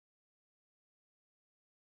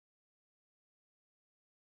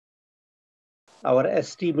our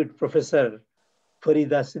esteemed Professor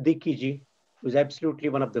Farida Siddiqui ji, who is absolutely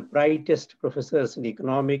one of the brightest professors in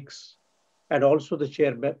economics and also the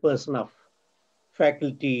chairperson of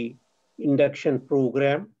faculty induction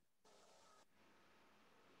program.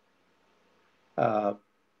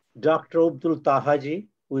 Dr. Abdul Tahaji,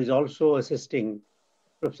 who is also assisting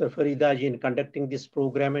Professor Farida ji in conducting this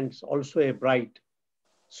program and is also a bright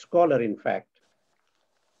scholar, in fact.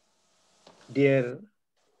 Dear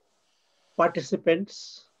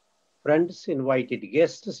participants, friends, invited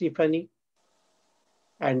guests, if any,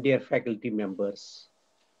 and dear faculty members,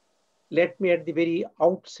 let me at the very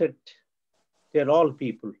outset tell all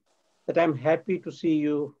people that I'm happy to see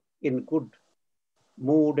you in good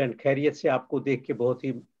mood and खैरियत से आपको देख के बहुत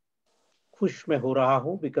ही खुश मैं हो रहा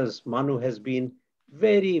हूँ, because MANUU has been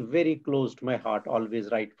very, very close to my heart always,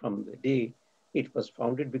 right from the day it was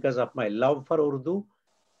founded, because of my love for Urdu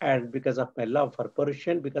and because of my love for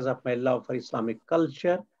Persian, because of my love for Islamic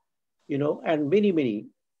culture, you know, and many, many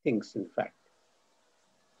things, in fact.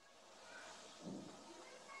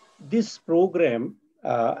 This program,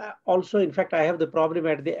 also, in fact, I have the problem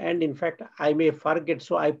at the end. In fact, I may forget,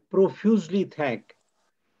 so I profusely thank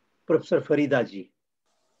Professor Farida ji.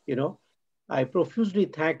 You know, I profusely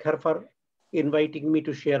thank her for inviting me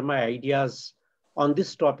to share my ideas on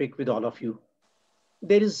this topic with all of you.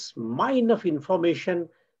 There is mine of information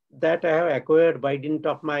that I have acquired by dint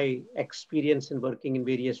of my experience in working in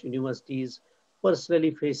various universities,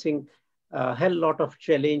 personally facing a hell lot of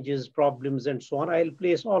challenges, problems, and so on. I'll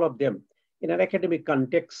place all of them in an academic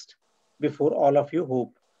context before all of you.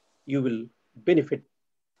 Hope you will benefit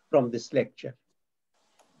from this lecture.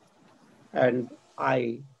 And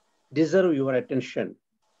I deserve your attention,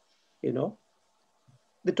 you know.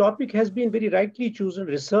 The topic has been very rightly chosen: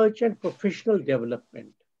 research and professional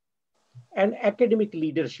development and academic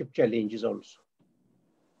leadership challenges also.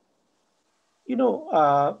 You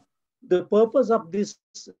know, the purpose of this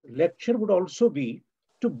lecture would also be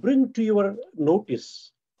to bring to your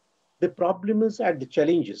notice the problems and the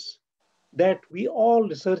challenges that we all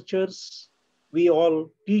researchers, we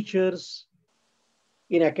all teachers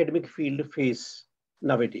in academic field face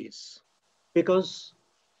nowadays, because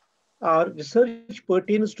our research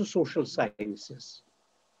pertains to social sciences.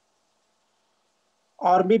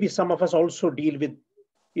 Or maybe some of us also deal with,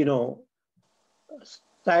 you know,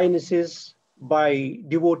 sciences by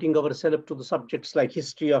devoting ourselves to the subjects like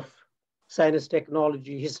history of science,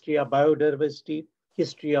 technology, history of biodiversity,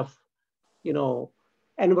 history of, you know,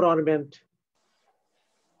 environment,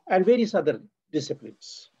 and various other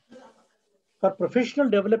disciplines. For professional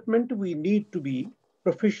development, we need to be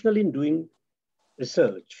professional in doing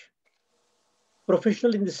research.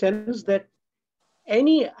 Professional in the sense that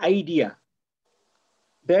any idea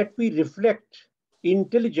that we reflect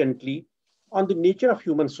intelligently on the nature of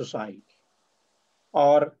human society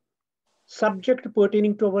or subject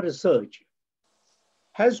pertaining to our research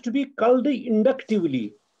has to be culled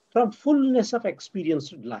inductively from fullness of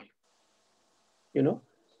experienced life. You know,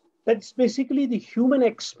 that's basically the human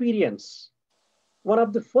experience. One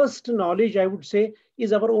of the first knowledge, I would say,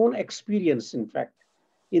 is our own experience, in fact,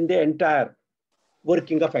 in the entire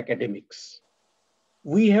working of academics.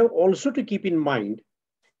 We have also to keep in mind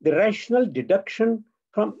the rational deduction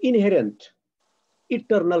from inherent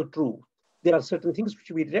eternal truth. There are certain things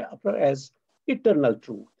which we refer as eternal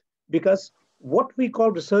truth, because what we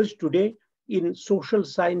call research today in social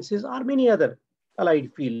sciences or many other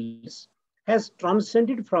allied fields has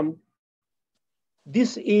transcended from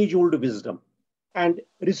this age-old wisdom and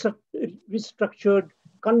restructured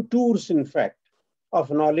contours, in fact, of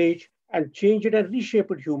knowledge and changed and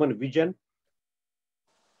reshaped human vision,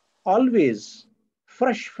 always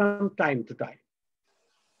fresh from time to time.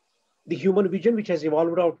 The human vision which has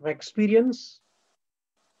evolved out of experience,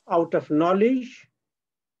 out of knowledge,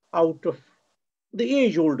 out of the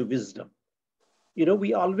age-old wisdom. You know,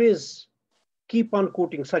 we always keep on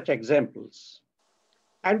quoting such examples.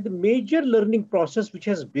 And the major learning process which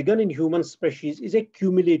has begun in human species is a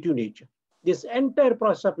cumulative nature. This entire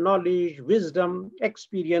process of knowledge, wisdom,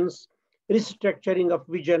 experience, restructuring of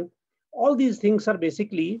vision, all these things are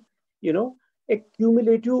basically, you know, a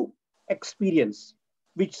cumulative experience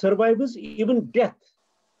which survives even death.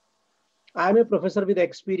 I am a professor with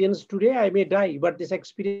experience today, I may die, but this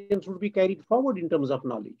experience will be carried forward in terms of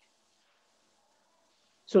knowledge.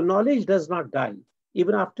 So knowledge does not die.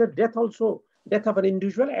 Even after death also, death of an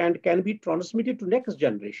individual, and can be transmitted to next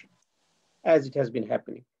generation, as it has been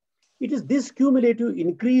happening. It is this cumulative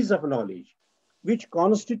increase of knowledge which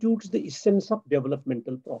constitutes the essence of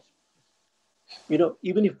developmental process. You know,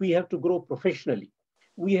 even if we have to grow professionally,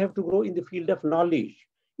 we have to grow in the field of knowledge.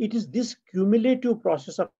 It is this cumulative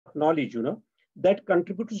process of knowledge, you know, that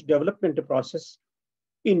contribute to development process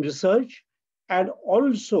in research and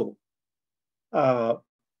also our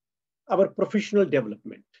professional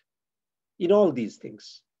development in all these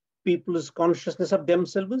things. People's consciousness of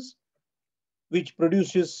themselves, which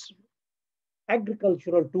produces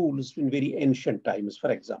agricultural tools in very ancient times,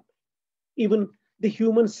 for example. Even the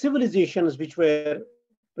human civilizations which were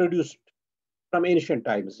produced from ancient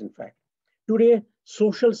times, in fact. Today,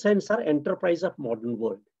 social science are enterprise of modern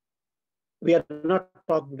world. We are not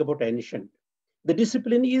talking about ancient. The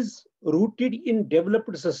discipline is rooted in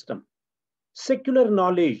developed system, secular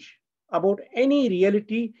knowledge about any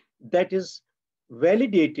reality that is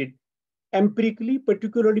validated empirically,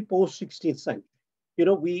 particularly post 16th century. You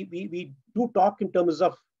know, we do talk in terms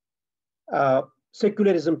of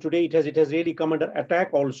secularism today. It has really come under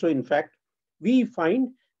attack also. In fact, we find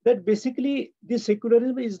that basically this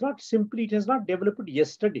secularism is not simply, it has not developed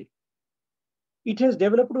yesterday. It has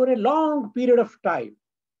developed over a long period of time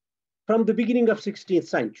from the beginning of 16th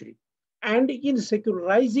century. And in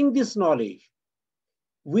secularizing this knowledge,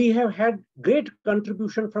 we have had great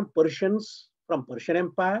contribution from Persians, from Persian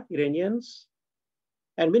Empire, Iranians,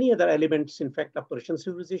 and many other elements, in fact, of Persian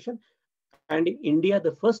civilization. And in India,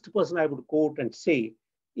 the first person I would quote and say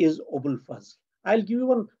is Abul Fazl. I'll give you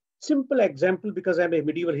one simple example because I'm a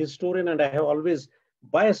medieval historian and I have always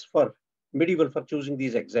bias for medieval for choosing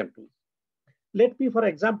these examples. Let me, for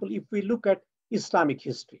example, if we look at Islamic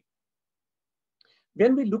history.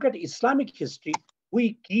 When we look at Islamic history,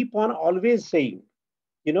 we keep on always saying,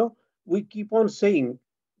 you know, we keep on saying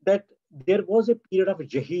that there was a period of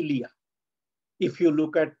Jahiliyyah. If you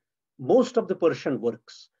look at most of the Persian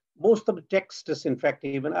works, most of the texts, in fact,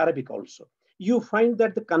 even Arabic also, you find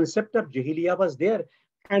that the concept of Jahiliyyah was there.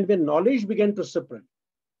 And when knowledge began to spread,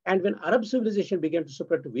 and when Arab civilization began to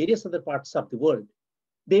spread to various other parts of the world,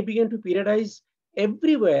 they began to periodize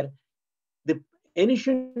everywhere the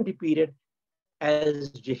ancient period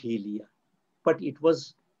as Jahiliyyah. But it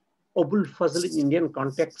was Abul Fazl in Indian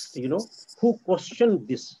context, you know, who questioned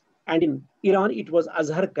this. And in Iran, it was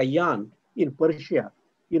Azhar Kayyan in Persia.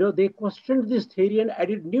 You know, they questioned this theory and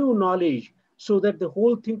added new knowledge so that the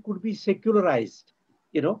whole thing could be secularized.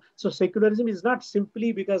 You know, so secularism is not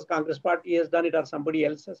simply because Congress Party has done it or somebody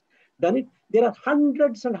else has done it. There are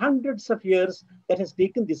hundreds and hundreds of years that has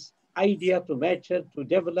taken this idea to mature, to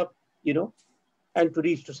develop, you know, and to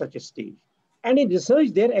reach to such a stage. And in research,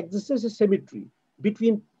 there exists a symmetry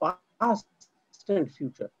between past and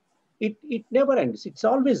future. It never ends. It's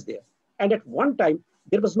always there. And at one time,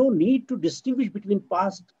 there was no need to distinguish between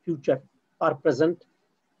past, future, or present,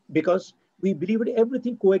 because we believed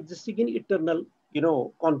everything coexisting in eternal, you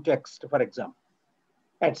know, context, for example.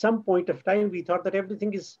 At some point of time, we thought that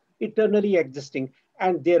everything is eternally existing,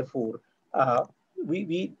 and therefore,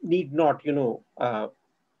 we need not, you know,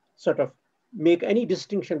 sort of make any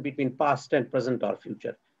distinction between past and present or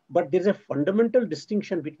future. But there's a fundamental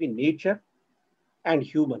distinction between nature and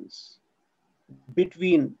humans,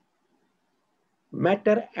 between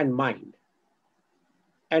matter and mind,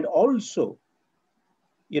 and also,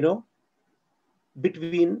 you know,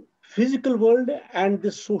 between physical world and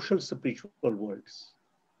the social spiritual worlds.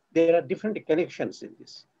 There are different connections in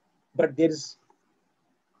this, but there is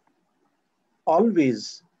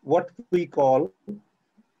always what we call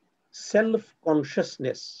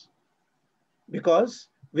self-consciousness, because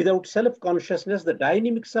without self-consciousness, the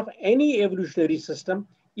dynamics of any evolutionary system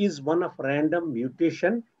is one of random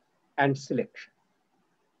mutation and selection.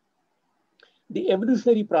 The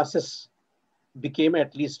evolutionary process became,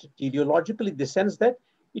 at least teleologically, in the sense that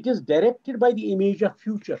it is directed by the image of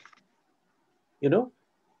future, you know,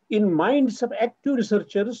 in minds of active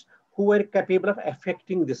researchers who were capable of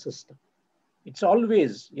affecting the system. It's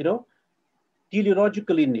always, you know,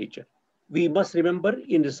 teleological in nature. We must remember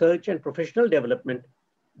in research and professional development,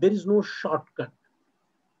 there is no shortcut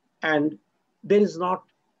and there is not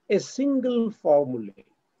a single formula.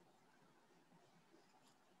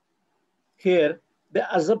 Here,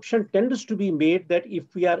 the assumption tends to be made that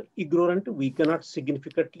if we are ignorant, we cannot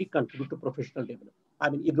significantly contribute to professional development. I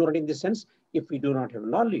mean, ignorant in the sense, if we do not have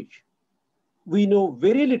knowledge. We know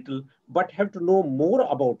very little, but have to know more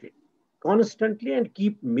about it constantly and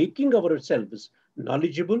keep making ourselves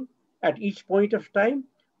knowledgeable at each point of time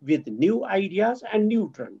with new ideas and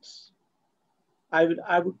new trends. I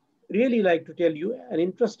would really like to tell you an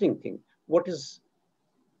interesting thing. What is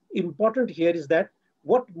important here is that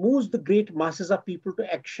what moves the great masses of people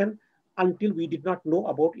to action until we did not know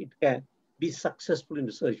about it can be successful in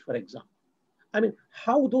research, for example. I mean,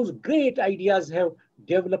 how those great ideas have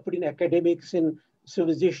developed in academics, in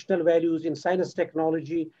civilizational values, in science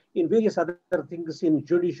technology, in various other things, in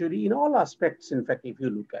judiciary, in all aspects, in fact, if you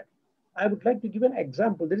look at it. I would like to give an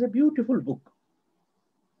example. There's a beautiful book.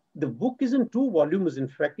 The book is in 2 volumes. In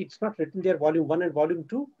fact, it's not written there, volume 1 and volume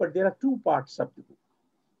 2, but there are 2 parts of the book.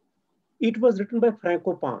 It was written by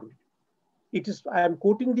Frankopan. It is, I am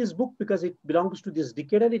quoting this book because it belongs to this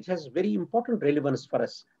decade and it has very important relevance for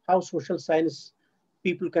us, how social science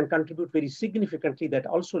people can contribute very significantly that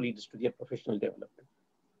also leads to their professional development.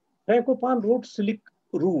 Frankopan wrote Silk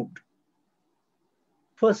Route,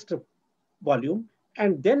 first volume,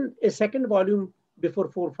 and then a second volume before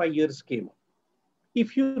 4 or 5 years came up.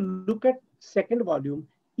 If you look at second volume,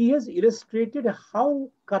 he has illustrated how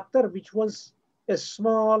Qatar, which was a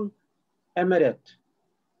small emirate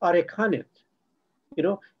or a khanate,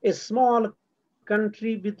 a small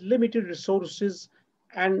country with limited resources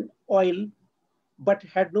and oil, but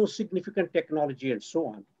had no significant technology and so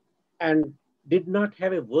on, and did not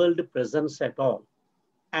have a world presence at all.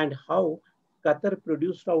 And how Qatar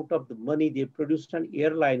produced out of the money, they produced an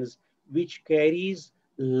airlines which carries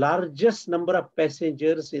largest number of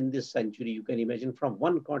passengers in this century. You can imagine, from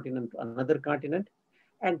one continent to another continent,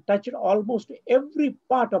 and touched almost every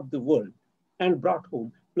part of the world and brought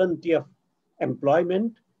home plenty of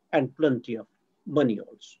employment and plenty of money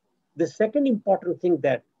also. The second important thing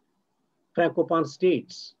that Frankopan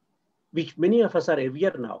states, which many of us are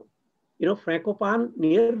aware now, Frankopan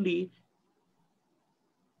nearly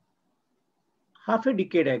half a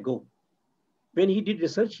decade ago, when he did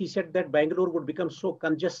research, he said that Bangalore would become so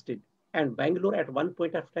congested and Bangalore at one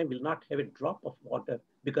point of time will not have a drop of water,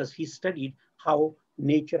 because he studied how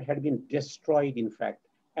nature had been destroyed, in fact.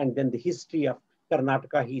 And then the history of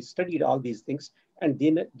Karnataka, he studied all these things and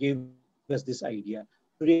then gave us this idea.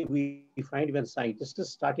 Today, we find when scientists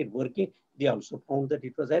started working, they also found that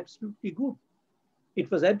it was absolutely good. It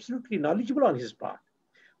was absolutely knowledgeable on his part.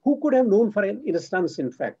 Who could have known, for an instance,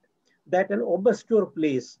 in fact, that an obscure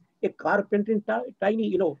place, a carpentering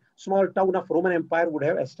tiny, small town of Roman Empire would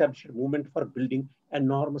have established a movement for building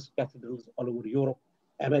enormous cathedrals all over Europe,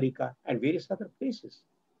 America, and various other places.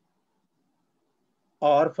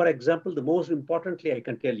 Or, for example, the most importantly, I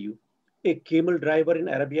can tell you, a camel driver in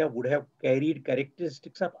Arabia would have carried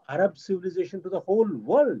characteristics of Arab civilization to the whole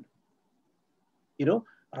world,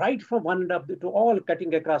 right from one end of to all,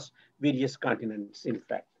 cutting across various continents, in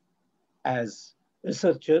fact. As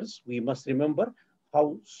researchers, we must remember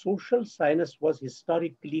how social science was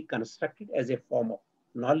historically constructed as a form of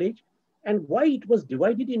knowledge and why it was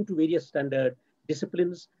divided into various standard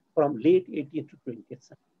disciplines from late 18th to 20th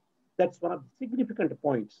century. That's one of the significant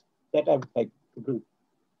points that I would like to bring,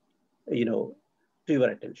 to your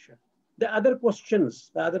attention. The other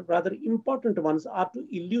questions, the other rather important ones, are to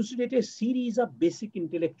elucidate a series of basic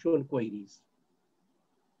intellectual queries.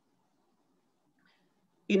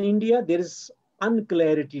 In India, there is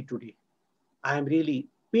unclarity today. I am really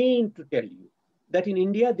pained to tell you that in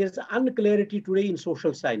India, there is unclarity today in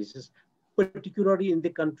social sciences, particularly in the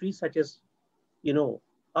countries such as,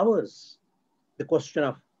 ours. The question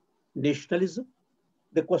of nationalism,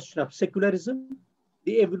 the question of secularism,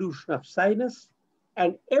 the evolution of science,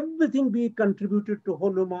 and everything being contributed to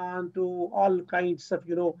Hanuman, to all kinds of,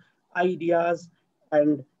 ideas,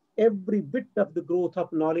 and every bit of the growth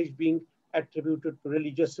of knowledge being attributed to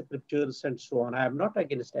religious scriptures and so on. I am not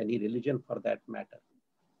against any religion for that matter.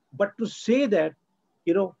 But to say that,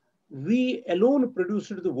 we alone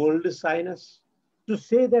produced the world science, to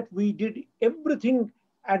say that we did everything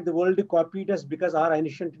and the world copied us because our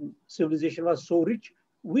ancient civilization was so rich,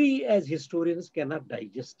 we as historians cannot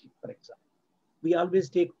digest it, for example. We always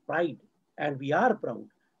take pride, and we are proud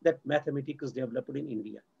that mathematics is developed in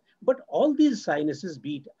India. But all these sciences,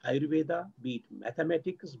 be it Ayurveda, be it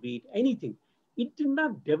mathematics, be it anything, it did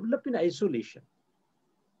not develop in isolation.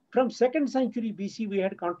 From 2nd century BC, we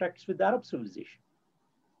had contacts with the Arab civilization.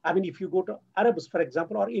 I mean, if you go to Arabs, for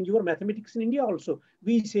example, or in your mathematics in India also,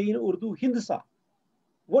 we say in Urdu, Hindsa.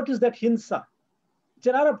 What is that Hindsa? It's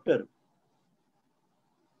an Arab term.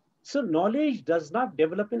 So knowledge does not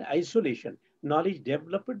develop in isolation. Knowledge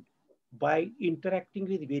developed by interacting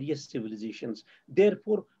with various civilizations.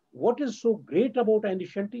 Therefore, what is so great about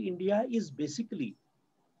ancient India is basically,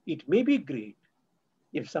 it may be great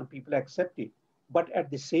if some people accept it, but at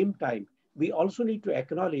the same time, we also need to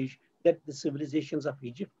acknowledge that the civilizations of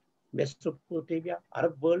Egypt, Mesopotamia,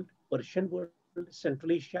 Arab world, Persian world,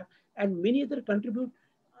 Central Asia, and many other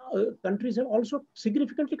countries have also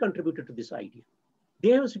significantly contributed to this idea. They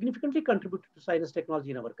have significantly contributed to science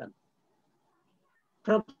technology in our country.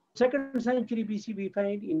 From 2nd century BC, we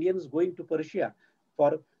find Indians going to Persia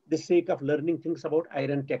for the sake of learning things about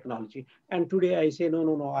iron technology. And today I say,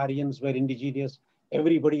 no, Aryans were indigenous.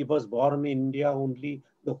 Everybody was born in India only.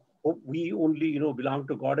 We only, belong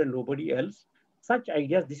to God and nobody else. such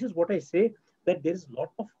ideas. This is what I say, that there is a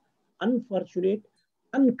lot of unfortunate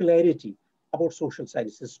unclarity about social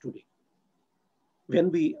sciences today.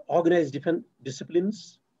 When we organize different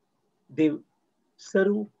disciplines, they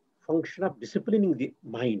serve function of disciplining the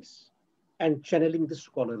minds and channeling the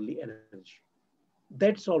scholarly energy.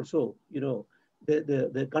 That's also,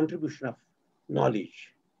 the contribution of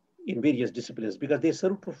knowledge in various disciplines, because they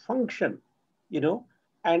serve to function,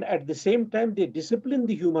 and at the same time, they discipline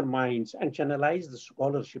the human minds and channelize the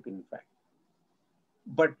scholarship, in fact.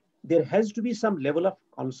 But there has to be some level of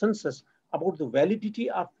consensus about the validity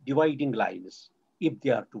of dividing lines if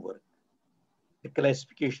they are to work. The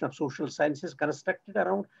classification of social sciences constructed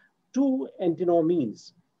around two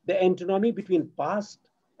antinomies: the antinomy between past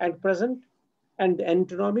and present, and the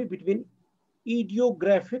antinomy between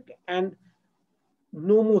idiographic and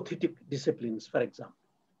nomothetic disciplines, for example.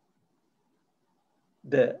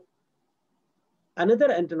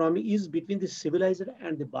 Another antinomy is between the civilized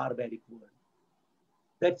and the barbaric world.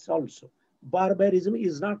 That's also. Barbarism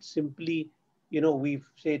is not simply, we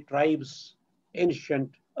say tribes, ancient,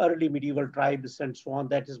 early medieval tribes and so on.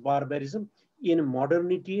 That is barbarism. In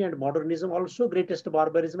modernity and modernism also, greatest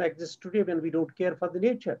barbarism exists today when we don't care for the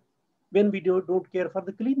nature, when we don't care for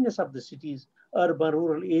the cleanness of the cities, urban,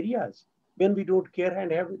 rural areas, when we don't care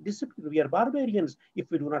and have discipline. We are barbarians if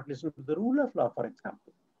we do not listen to the rule of law, for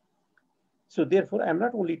example. So therefore, I'm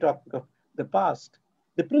not only talking of the past.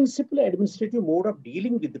 The principal administrative mode of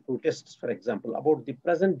dealing with the protests, for example, about the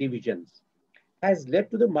present divisions, has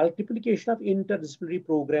led to the multiplication of interdisciplinary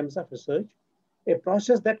programs of research, a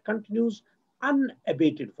process that continues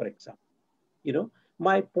unabated, for example.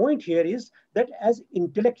 My point here is that as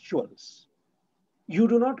intellectuals, you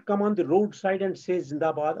do not come on the roadside and say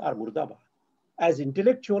Zindabad or Murdabad. As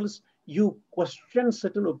intellectuals, you question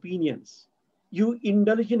certain opinions, you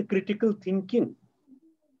indulge in critical thinking,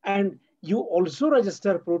 and you also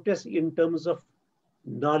register protests in terms of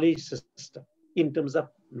knowledge system, in terms of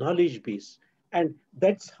knowledge base. And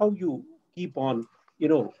that's how you keep on,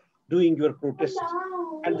 doing your protests.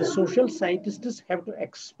 And the social scientists have to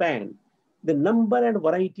expand the number and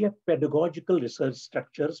variety of pedagogical research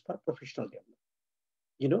structures for professional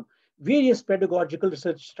development. Various pedagogical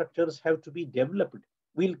research structures have to be developed.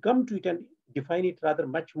 We'll come to it and define it rather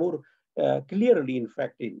much more clearly, in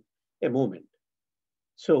fact, in a moment.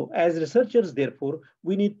 So as researchers, therefore,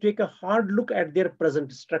 we need to take a hard look at their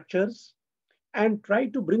present structures and try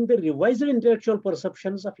to bring the revised intellectual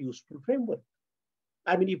perceptions of useful framework.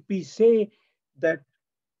 I mean, if we say that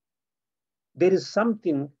there is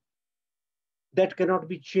something that cannot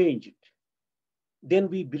be changed, then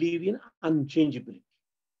we believe in unchangeability,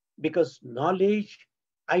 because knowledge,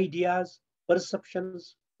 ideas,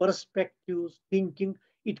 perceptions, perspectives, thinking,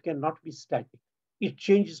 it cannot be static. It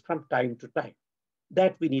changes from time to time.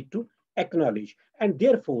 That we need to acknowledge. And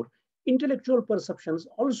therefore, intellectual perceptions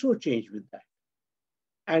also change with that.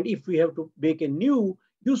 And if we have to make a new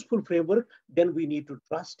useful framework, then we need to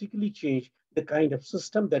drastically change the kind of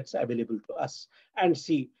system that's available to us and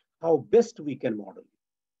see how best we can model it.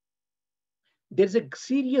 There's a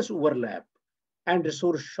serious overlap and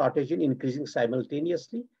resource shortage in increasing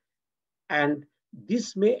simultaneously. And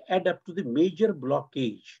this may add up to the major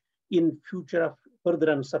blockage in future of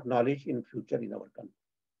furtherance of knowledge in future in our country.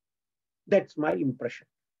 That's my impression.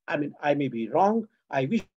 I mean, I may be wrong. I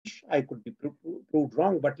wish I could be proved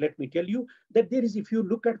wrong, but let me tell you that there is, if you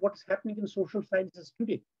look at what's happening in social sciences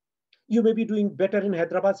today, you may be doing better in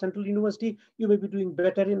Hyderabad Central University, you may be doing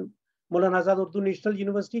better in Maulana Azad Urdu National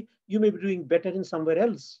University, you may be doing better in somewhere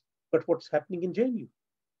else, but what's happening in JNU?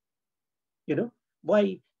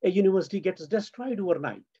 Why a university gets destroyed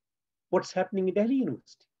overnight? What's happening in Delhi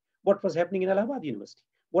University? What was happening in Allahabad University?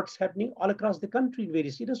 What's happening all across the country in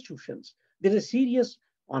various institutions? There's a serious,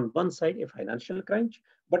 on one side, a financial crunch,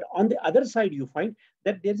 but on the other side, you find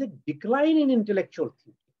that there's a decline in intellectual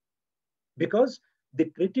thinking because the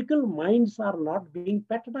critical minds are not being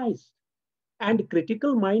patronized, and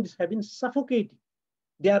critical minds have been suffocated.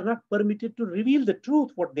 They are not permitted to reveal the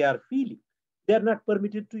truth, what they are feeling. They are not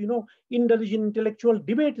permitted to, indulge in intellectual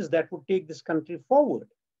debates that would take this country forward.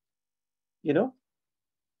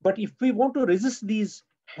 But if we want to resist these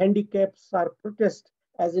handicaps or protest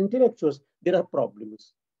as intellectuals, there are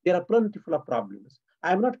problems. There are plentiful of problems.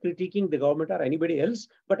 I am not critiquing the government or anybody else,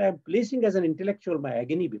 but I am placing as an intellectual my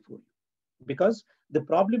agony before you. Because the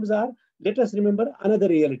problems are, let us remember another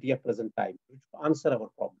reality of present time, which will answer our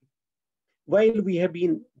problem. While we have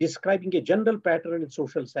been describing a general pattern in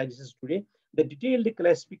social sciences today, the detailed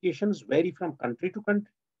classifications vary from country to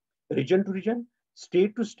country, region to region,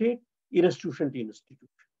 state to state, institution to institution.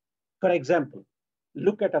 For example,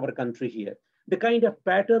 look at our country here. The kind of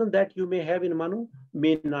pattern that you may have in MANUU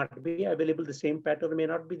may not be available. The same pattern may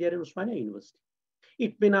not be there in Osmania University.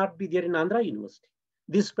 It may not be there in Andhra University.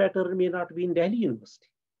 This pattern may not be in Delhi University.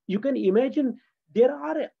 You can imagine there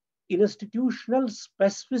are institutional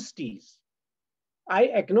specificities. I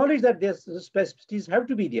acknowledge that there's specificities have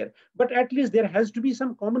to be there, but at least there has to be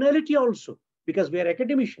some commonality also, because we are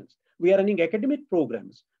academicians. We are running academic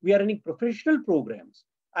programs. We are running professional programs.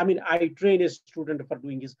 I mean, I train a student for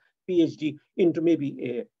doing his PhD into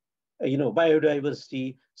maybe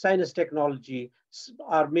biodiversity, science technology,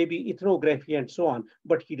 or maybe ethnography and so on,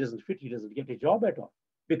 but he doesn't fit, he doesn't get a job at all,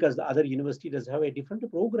 because the other university does have a different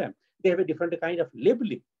program. They have a different kind of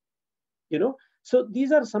labeling, So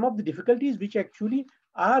these are some of the difficulties which actually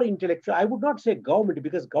are intellectual. I would not say government,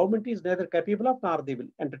 because government is neither capable of nor they will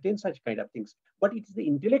entertain such kind of things, but it's the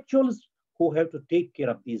intellectuals who have to take care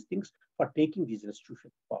of these things for taking these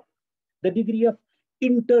institutions forward. The degree of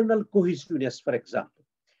internal cohesiveness, for example,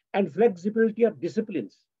 and flexibility of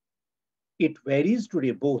disciplines. It varies today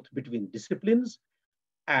both between disciplines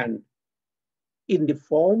and in the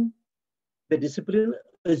form the discipline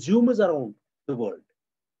assumes around the world.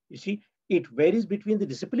 You see, it varies between the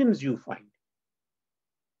disciplines you find.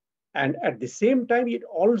 And at the same time, it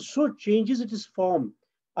also changes its form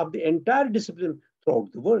of the entire discipline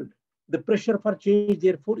throughout the world. The pressure for change,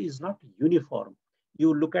 therefore, is not uniform.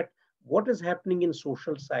 You look at what is happening in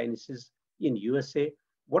social sciences in USA,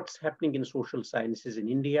 what's happening in social sciences in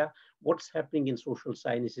India, what's happening in social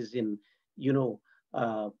sciences in,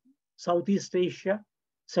 Southeast Asia,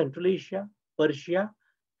 Central Asia, Persia,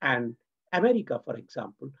 and America, for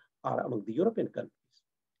example, are among the European countries.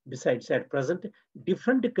 Besides, at present,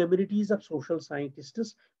 different communities of social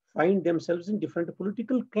scientists find themselves in different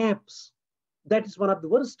political camps. That is one of the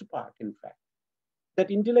worst part, in fact, that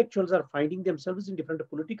intellectuals are finding themselves in different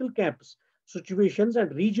political camps, situations, and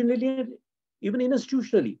regionally, even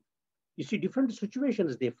institutionally. You see, different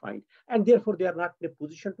situations they find, and therefore they are not in a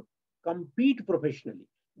position to compete professionally.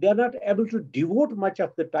 They are not able to devote much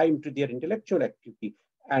of the time to their intellectual activity.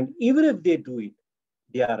 And even if they do it,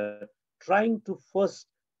 they are trying to first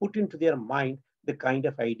put into their mind the kind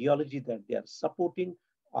of ideology that they are supporting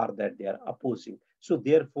or that they are opposing. So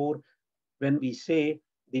therefore, when we say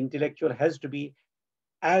the intellectual has to be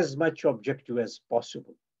as much objective as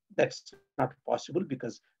possible, that's not possible,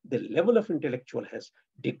 because the level of intellectual has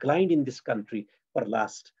declined in this country for the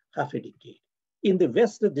last half a decade. In the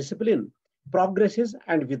West, the discipline progresses,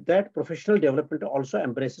 and with that, professional development also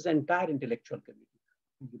embraces entire intellectual community.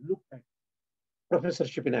 You look at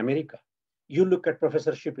professorship in America, you look at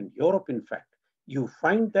professorship in Europe, in fact, you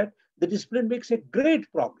find that the discipline makes a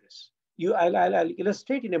great progress. I'll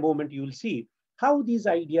illustrate in a moment. You will see how these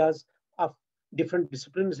ideas of different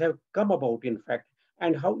disciplines have come about, in fact,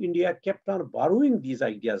 and how India kept on borrowing these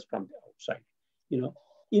ideas from the outside.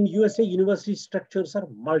 In USA, university structures are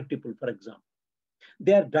multiple, for example.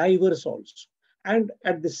 They are diverse also. And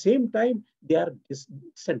at the same time, they are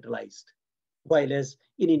decentralized. While as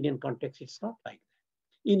in Indian context, it's not like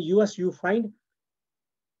that. In US, you find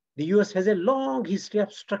the US has a long history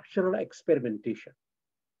of structural experimentation.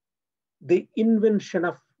 The invention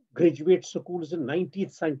of graduate schools in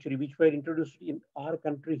 19th century, which were introduced in our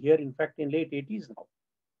country here, in fact, in late 80s now.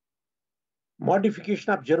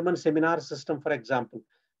 Modification of German seminar system, for example,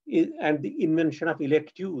 and the invention of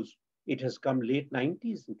electives, it has come late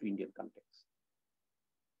 90s into Indian context.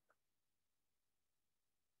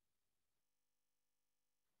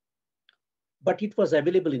 But it was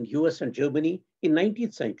available in US and Germany in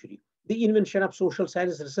 19th century. The invention of social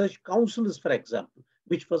science research councils, for example,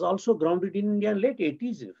 which was also grounded in India in late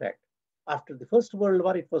 80s, in fact. After the First World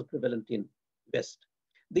War, it was prevalent in West.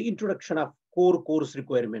 The introduction of core course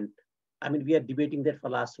requirement. I mean, we are debating that for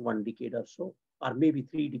the last 1 decade or so, or maybe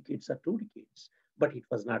 3 decades or 2 decades. But it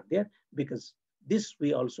was not there, because this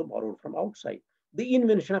we also borrowed from outside. The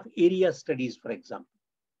invention of area studies, for example.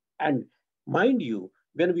 And mind you,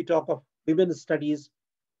 when we talk of women's studies,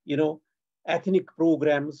 ethnic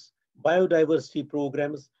programs, biodiversity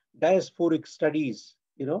programs, diasporic studies,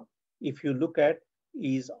 if you look at,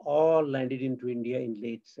 is all landed into India in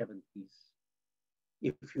late 70s.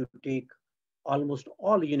 If you take almost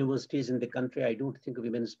all universities in the country, I don't think a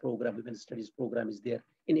women's studies program is there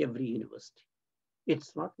in every university.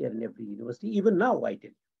 It's not there in every university, even now, I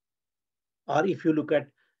tell you. Or if you look at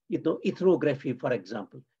ethnography, for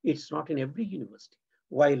example, it's not in every university.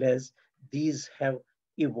 While as these have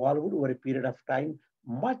evolved over a period of time,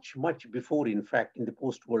 much, much before, in fact, in the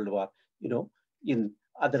post-World War, in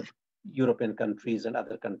other European countries and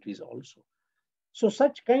other countries also. So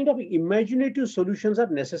such kind of imaginative solutions are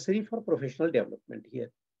necessary for professional development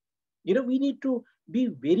here. We need to be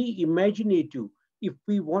very imaginative if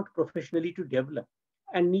we want professionally to develop,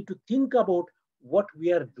 and need to think about what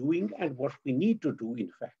we are doing and what we need to do, in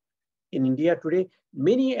fact. In India today,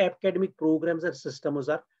 many academic programs and systems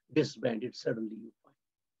are disbanded suddenly. You find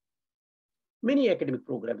many academic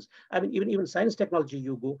programs. I mean, even science technology,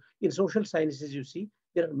 you go in social sciences, you see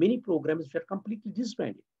there are many programs which are completely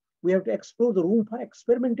disbanded. We have to explore the room for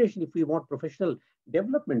experimentation if we want professional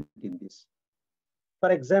development in this.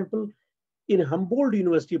 For example, in Humboldt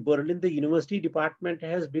University, Berlin, the university department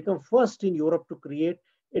has become first in Europe to create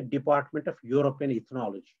a department of European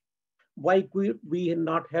ethnology. Why we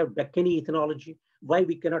not have Deccani ethnology? Why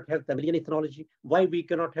we cannot have Tamilian ethnology? Why we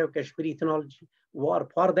cannot have Kashmiri ethnology? Or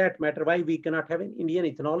for that matter, why we cannot have an Indian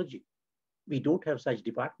ethnology? We don't have such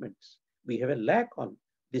departments. We have a lack on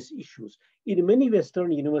these issues. In many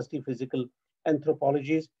Western university, physical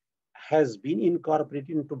anthropologies has been incorporated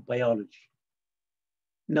into biology.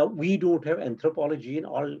 Now, we don't have anthropology in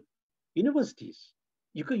all universities.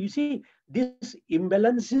 You see, this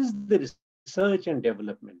imbalances the research and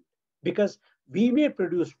development, because we may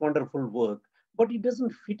produce wonderful work, but it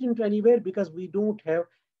doesn't fit into anywhere because we don't have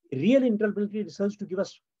real interdisciplinary research to give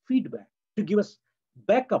us feedback, to give us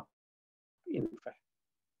backup, in fact.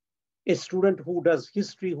 A student who does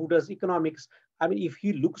history, who does economics, I mean, if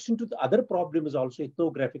he looks into the other problems also,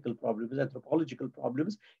 ethnographical problems, anthropological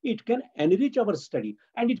problems, it can enrich our study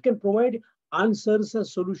and it can provide answers and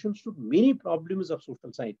solutions to many problems of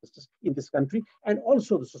social scientists in this country, and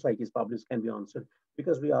also the society's problems can be answered,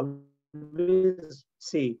 because we always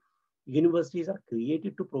say universities are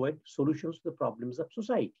created to provide solutions to the problems of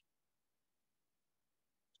society.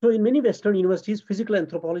 So in many Western universities, physical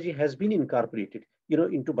anthropology has been incorporated,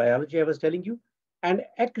 into biology, I was telling you, and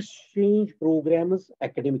exchange programs,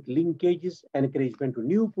 academic linkages, encouragement to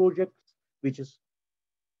new projects, which is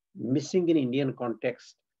missing in Indian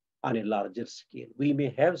context on a larger scale. We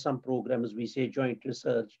may have some programs, we say joint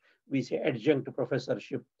research, we say adjunct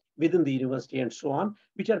professorship within the university and so on,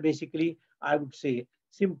 which are basically, I would say,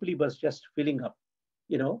 simply but just filling up,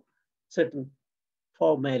 certain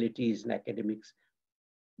formalities in academics.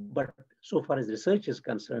 But so far as research is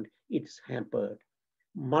concerned, it's hampered.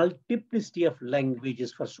 Multiplicity of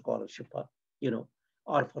languages for scholarship,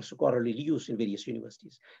 or for scholarly use in various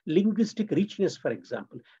universities. Linguistic richness, for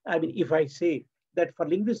example. I mean, if I say that for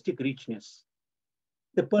linguistic richness,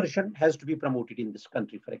 the Persian has to be promoted in this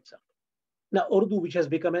country, for example. Now, Urdu, which has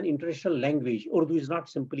become an international language, Urdu is not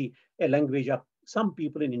simply a language of some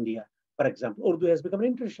people in India, for example. Urdu has become an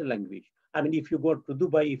international language. I mean, if you go to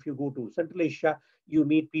Dubai, if you go to Central Asia, you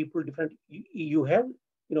meet people different. You have,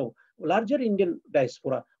 larger Indian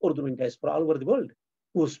diaspora, Urdu diaspora all over the world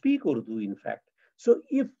who speak Urdu, in fact. So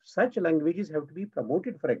if such languages have to be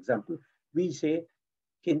promoted, for example, we say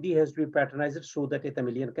Hindi has to be patronized so that a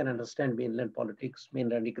Tamilian can understand mainland politics,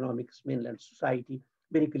 mainland economics, mainland society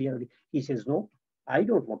very clearly. He says, no, I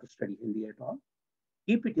don't want to study Hindi at all.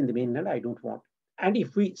 Keep it in the mainland, I don't want. And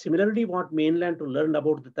if we similarly want mainland to learn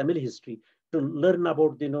about the Tamil history, to learn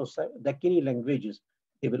about the Deccani languages,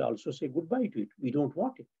 they will also say goodbye to it. We don't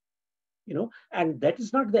want it. And that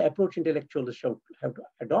is not the approach intellectuals have to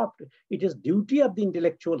adopt. It is duty of the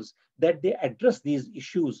intellectuals that they address these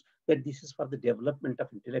issues, that this is for the development of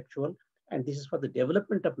intellectual and this is for the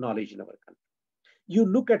development of knowledge in our country. You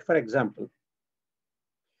look at, for example,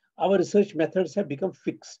 our research methods have become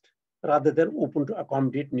fixed rather than open to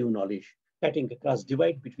accommodate new knowledge, cutting across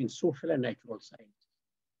divide between social and natural science.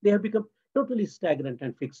 They have become totally stagnant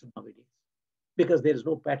and fixed nowadays because there is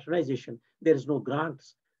no patronization, there is no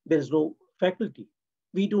grants, there is no faculty.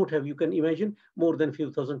 We don't have, you can imagine, more than a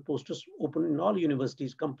few thousand posters open in all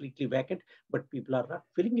universities, completely vacant, but people are not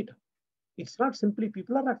filling it up. It's not simply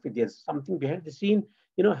people are not filling. There's something behind the scene,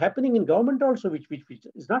 happening in government also, which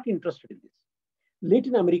is not interested in this.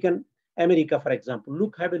 Latin America, for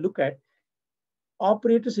example, have a look at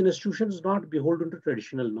operators institutions not beholden to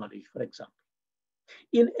traditional knowledge, for example.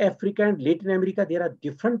 In Africa and Latin America, there are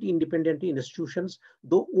different independent institutions,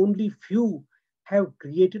 though only few have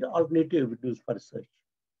created alternative avenues for research.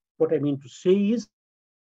 What I mean to say is,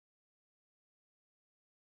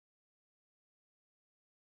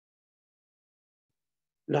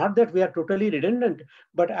 not that we are totally redundant,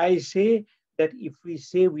 but I say that if we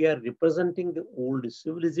say we are representing the old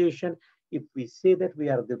civilization, if we say that we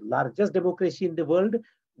are the largest democracy in the world,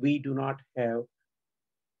 we do not have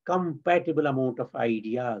compatible amount of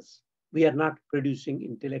ideas. We are not producing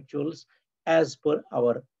intellectuals as per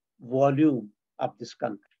our volume of this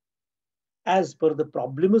country, as per the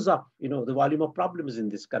problems of, the volume of problems in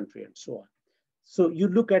this country and so on. So you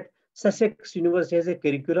look at Sussex University has a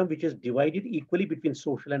curriculum which is divided equally between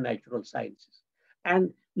social and natural sciences.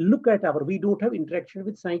 And look at we don't have interaction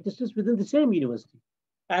with scientists within the same university.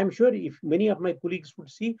 I'm sure if many of my colleagues would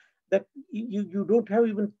see that you don't have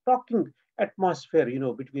even talking atmosphere,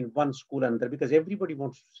 between one school and another, because everybody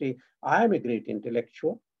wants to say, I am a great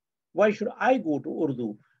intellectual. Why should I go to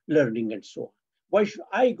Urdu learning and so on? Why should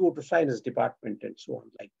I go to science department and so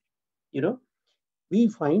on? Like, we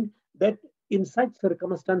find that in such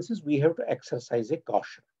circumstances, we have to exercise a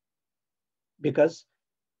caution, because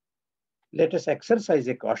let us exercise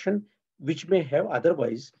a caution which may have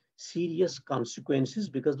otherwise serious consequences,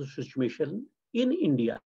 because the situation in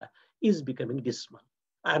India is becoming dismal.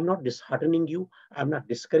 I'm not disheartening you, I'm not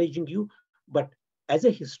discouraging you, but as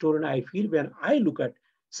a historian, I feel when I look at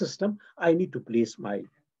system, I need to place my,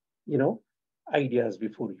 ideas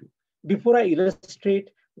before you. Before I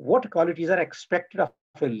illustrate what qualities are expected of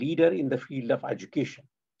a leader in the field of education,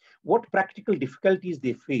 what practical difficulties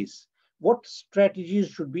they face, what strategies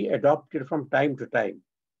should be adopted from time to time,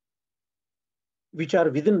 which are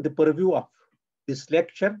within the purview of this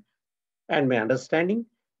lecture and my understanding,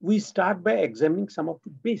 we start by examining some of the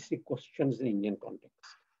basic questions in Indian context.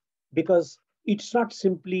 Because it's not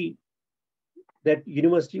simply that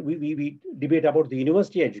university, we debate about the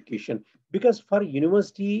university education, because for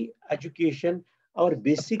university education, our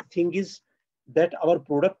basic thing is that our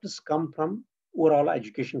products come from overall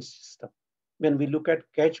education system. When we look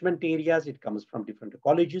at catchment areas, it comes from different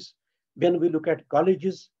colleges. When we look at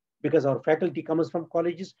colleges, because our faculty comes from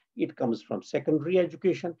colleges, it comes from secondary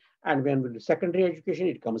education. And when we do secondary education,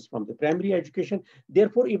 it comes from the primary education.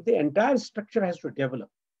 Therefore, if the entire structure has to develop,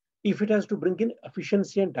 if it has to bring in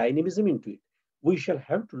efficiency and dynamism into it, we shall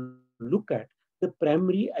have to look at the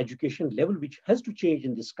primary education level, which has to change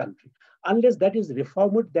in this country. Unless that is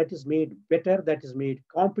reformed, that is made better, that is made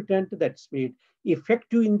competent, that's made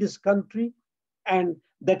effective in this country, and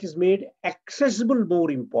that is made accessible, more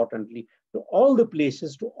importantly, to all the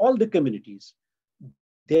places, to all the communities,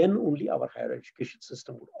 then only our higher education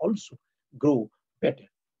system would also grow better.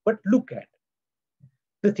 But look at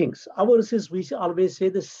the things. Ours is, we always say,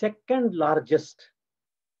 the second largest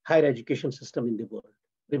higher education system in the world.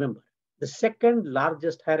 Remember, the second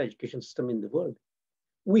largest higher education system in the world.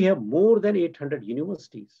 We have more than 800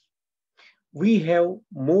 universities. We have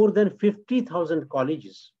more than 50,000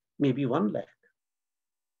 colleges, maybe 1 lakh.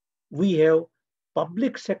 We have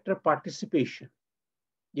public sector participation.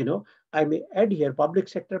 I may add here public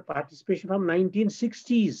sector participation from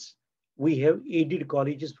 1960s. We have aided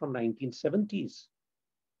colleges from 1970s.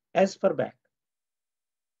 As far back,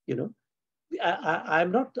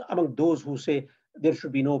 I'm not among those who say there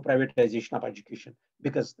should be no privatization of education,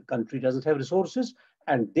 because the country doesn't have resources,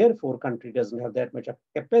 and therefore country doesn't have that much of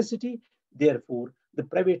capacity. Therefore, the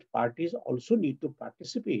private parties also need to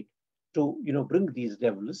participate to bring these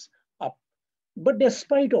levels up. But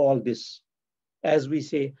despite all this, as we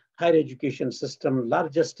say, higher education system,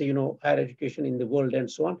 largest higher education in the world,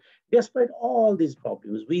 and so on, despite all these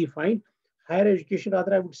problems, we find higher education,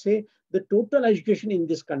 rather I would say, the total education in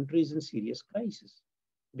this country is in serious crisis.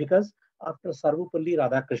 Because after Sarvapalli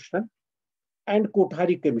Radhakrishnan and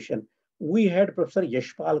Kothari Commission, we had Professor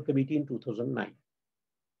Yashpal Committee in 2009.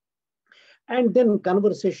 And then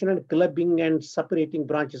conversation and clubbing and separating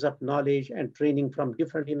branches of knowledge and training from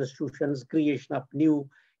different institutions, creation of new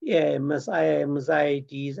AIMs, IIMs,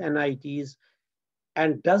 IITs, NITs,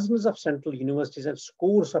 and dozens of central universities and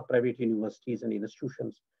scores of private universities and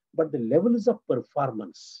institutions. But the levels of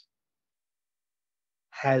performance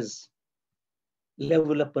has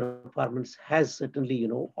certainly,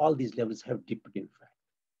 all these levels have dipped, in fact.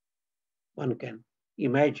 One can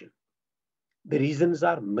imagine. The reasons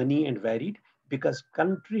are many and varied, because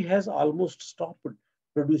country has almost stopped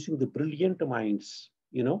producing the brilliant minds,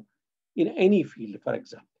 in any field, for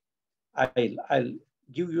example. I'll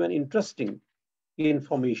give you an interesting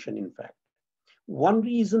information, in fact. One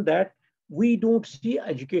reason that we don't see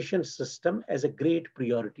education system as a great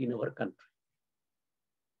priority in our country.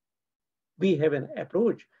 We have an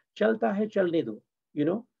approach, chalta hai chalne do,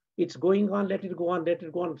 it's going on, let it go on, let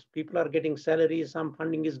it go on. People are getting salaries, some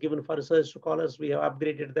funding is given for research scholars, we have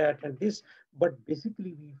upgraded that and this, but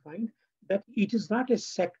basically we find that it is not a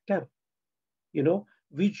sector,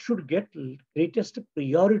 which should get greatest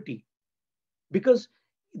priority, because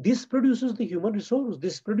this produces the human resource,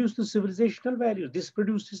 this produces civilizational values, this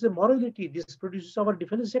produces the morality, this produces our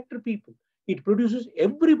defense sector people, it produces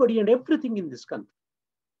everybody and everything in this country.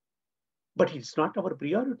 But it's not our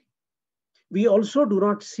priority. We also do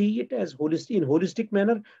not see it as holistic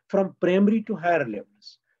manner from primary to higher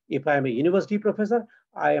levels. If I am a university professor,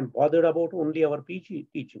 I am bothered about only our PG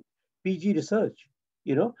teaching, PG research.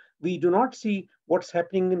 We do not see what's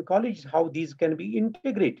happening in college, how these can be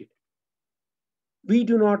integrated. We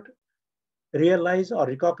do not realize or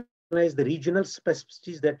recognize the regional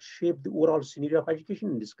specificities that shape the overall scenario of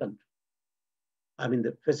education in this country. I mean,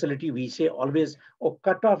 the facility, we say always, oh,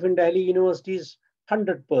 cutoff in Delhi University is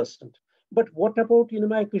 100%. But what about in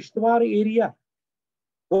my Kishtwar area?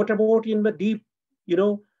 What about in the deep, you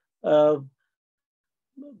know, uh,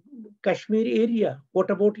 Kashmir area?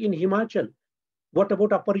 What about in Himachal? What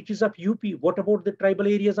about upper reaches of UP? What about the tribal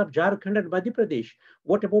areas of Jharkhand and Madhya Pradesh?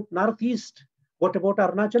 What about Northeast? What about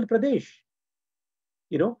Arunachal Pradesh?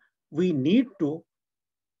 You know, we need to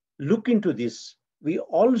look into this. We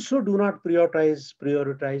also do not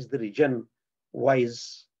prioritize the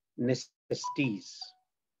region-wise necessities.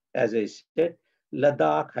 As I said,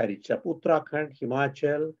 Ladakh, Haryana, Uttarakhand,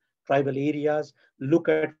 Himachal, tribal areas. Look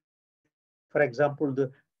at, for example,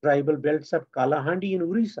 the tribal belts of Kalahandi in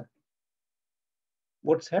Orissa.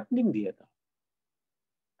 What's happening there now?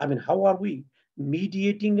 I mean, how are we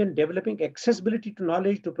mediating and developing accessibility to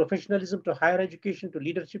knowledge, to professionalism, to higher education, to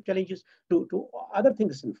leadership challenges, to other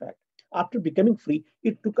things, in fact? After becoming free,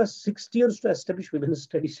 it took us 6 years to establish women's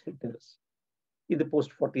study centers in the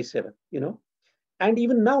post 47, you know. And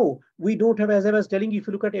even now, we don't have, as I was telling you, if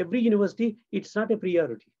you look at every university, it's not a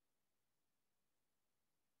priority.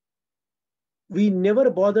 We never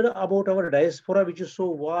bothered about our diaspora, which is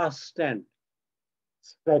so vast and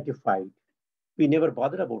stratified. We never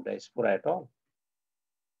bothered about diaspora at all.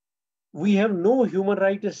 We have no human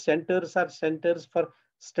rights centers or centers for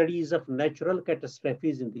studies of natural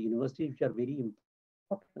catastrophes in the university, which are very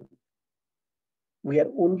important. We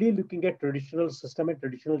are only looking at traditional system and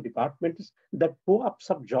traditional departments that throw up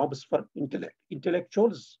some jobs for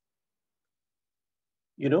intellectuals.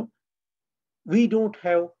 You know, we don't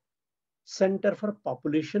have center for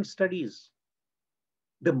population studies.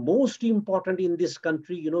 The most important in this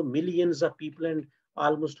country, you know, millions of people and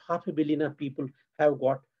almost 500 million of people have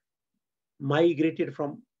got migrated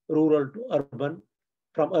from rural to urban,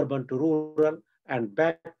 from urban to rural, and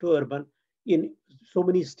back to urban. In so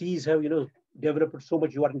many cities have, you know, developed so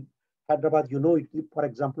much. You are in Hyderabad, you know, it, for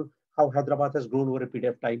example, how Hyderabad has grown over a period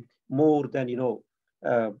of time, more than, you know,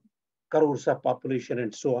 crores of population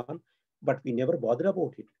and so on. But we never bother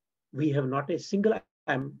about it. We have not a single,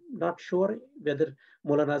 I'm not sure whether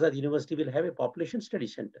Maulana Azad University will have a population study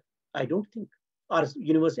center. I don't think. Or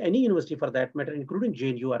university, any university for that matter, including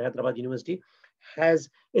JNU or Hyderabad University, has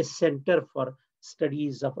a center for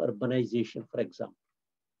studies of urbanization, for example.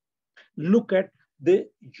 Look at the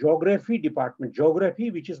geography department,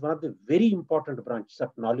 geography, which is one of the very important branches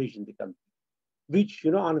of knowledge in the country, which,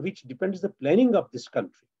 you know, on which depends the planning of this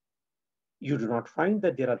country. You do not find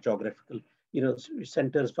that there are geographical, you know,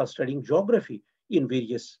 centers for studying geography in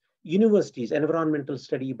various universities, environmental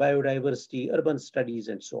study, biodiversity, urban studies,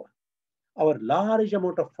 and so on. Our large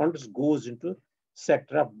amount of funds goes into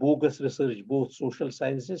sector of bogus research, both social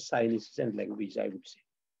sciences, and language, I would say.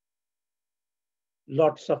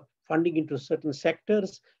 Lots of funding into certain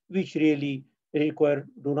sectors which really do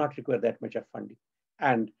not require that much of funding.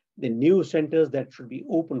 And the new centers that should be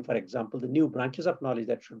open, for example, the new branches of knowledge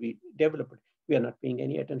that should be developed, we are not paying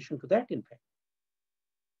any attention to that, in fact.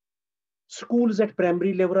 Schools at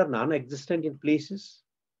primary level are non-existent in places.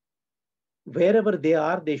 Wherever they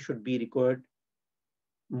are, they should be required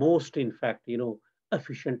most, in fact, you know,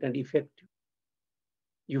 efficient and effective.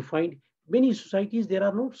 You find many societies, there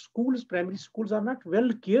are no schools, primary schools are not well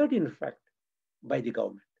cared, in fact, by the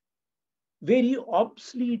government. Very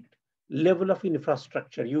obsolete level of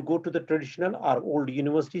infrastructure. You go to the traditional or old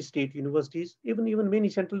universities, state universities, even many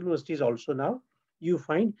central universities also now, you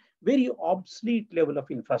find very obsolete level of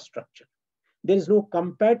infrastructure. There is no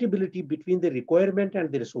compatibility between the requirement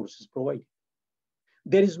and the resources provided.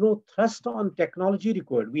 There is no thrust on technology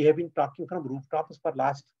required. We have been talking from rooftops for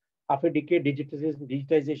last half a decade,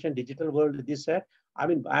 digitization, digital world, this, that. I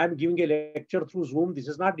mean, I am giving a lecture through Zoom. This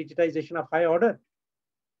is not digitization of high order.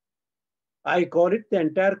 I call it the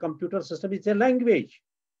entire computer system. It's a language.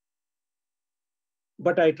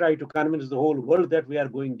 But I try to convince the whole world that we are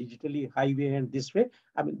going digitally, highway and this way.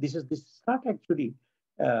 I mean, this is not actually,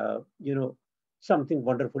 you know, something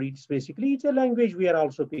wonderful. It's basically, it's a language we are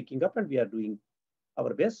also picking up and we are doing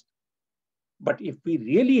our best. But if we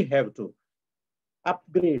really have to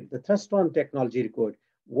upgrade the thrust on technology required,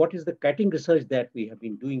 what is the cutting research that we have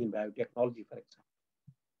been doing in biotechnology, for example,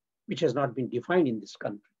 which has not been defined in this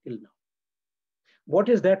country till now? What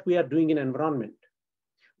is that we are doing in environment?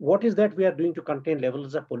 What is that we are doing to contain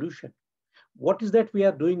levels of pollution? What is that we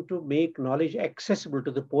are doing to make knowledge accessible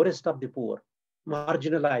to the poorest of the poor,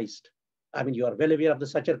 marginalized? I mean, you are well aware of the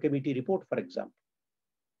Sachar Committee report, for example.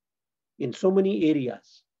 In so many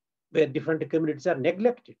areas where different communities are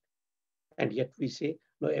neglected, and yet we say,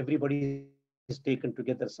 no, everybody is equal. is taken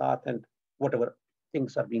together, saath and whatever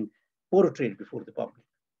things are being portrayed before the public.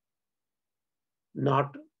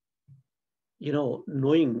 Not,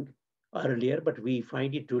 knowing earlier, but we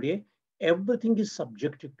find it today, everything is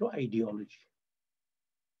subjected to ideology.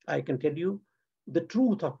 I can tell you the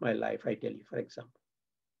truth of my life, I tell you, for example.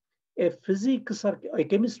 A physics or a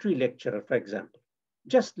chemistry lecturer, for example,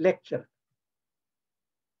 just lecture,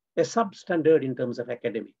 a substandard in terms of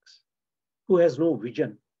academics, who has no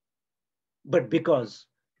vision, but because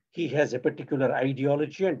he has a particular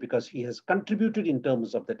ideology and because he has contributed in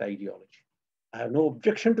terms of that ideology. I have no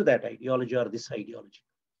objection to that ideology or this ideology.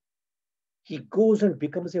 He goes and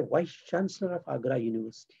becomes a vice chancellor of Agra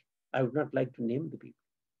University. I would not like to name the people.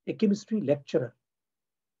 A chemistry lecturer.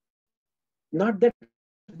 Not that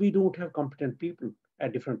we don't have competent people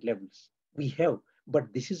at different levels. We have,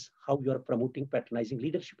 but this is how you are promoting patronizing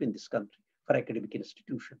leadership in this country for academic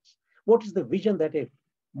institutions. What is the vision that a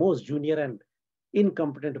most junior and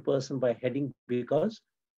incompetent person by heading, because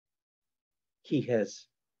he has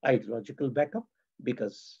ideological backup,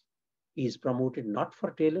 because he is promoted not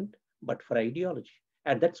for talent, but for ideology.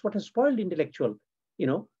 And that's what has spoiled intellectual,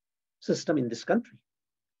 system in this country.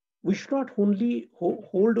 We should not only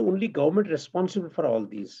hold only government responsible for all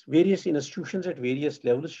these. Various institutions at various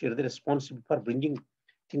levels share the responsibility for bringing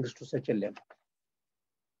things to such a level.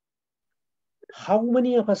 How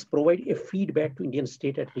many of us provide a feedback to Indian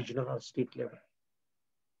state at regional or state level?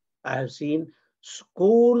 I have seen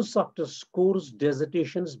scores after scores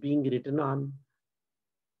dissertations being written on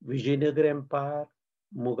Vijayanagar Empire,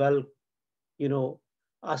 Mughal,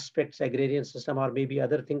 aspects, agrarian system, or maybe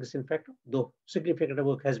other things. In fact, though significant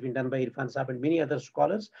work has been done by Irfan Saab and many other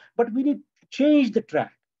scholars, but we need to change the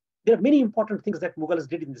track. There are many important things that Mughals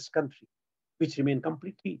did in this country, which remain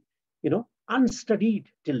completely, unstudied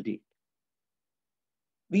till date.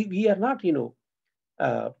 We are not,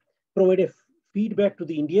 provide a feedback to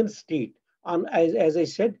the Indian state on, as I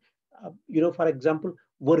said, for example,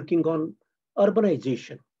 working on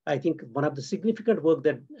urbanization. I think one of the significant work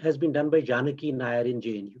that has been done by Janaki Nair in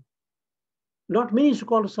JNU. Not many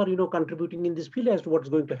scholars are, contributing in this field as to what's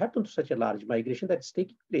going to happen to such a large migration that's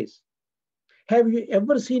taking place. Have you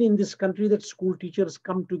ever seen in this country that school teachers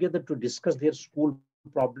come together to discuss their school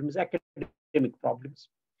problems, academic problems?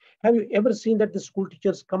 Have you ever seen that the school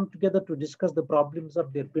teachers come together to discuss the problems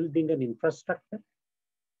of their building and infrastructure?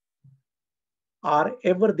 Or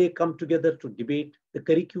ever they come together to debate the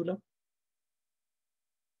curriculum,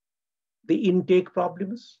 the intake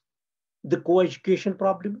problems, the co-education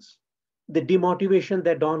problems, the demotivation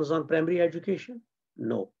that dawns on primary education?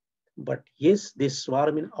 No. But yes, they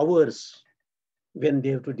swarm in hours when they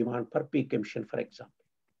have to demand for pay commission, for example,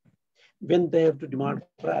 when they have to demand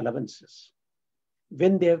for allowances,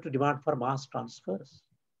 when they have to demand for mass transfers.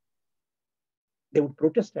 They would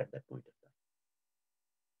protest at that point of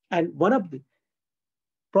time. And one of the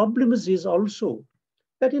problems is also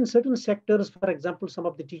that in certain sectors, for example, some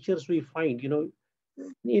of the teachers we find,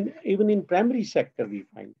 even in primary sector, we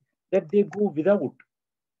find that they go without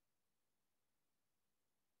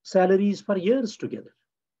salaries for years together.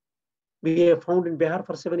 We have found in Bihar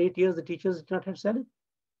for 7-8 years, the teachers did not have salary.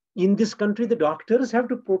 In this country, the doctors have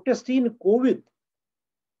to protest in COVID.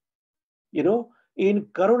 In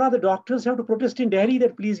Corona, the doctors have to protest in Delhi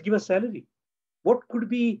that please give us salary. What could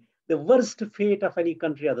be the worst fate of any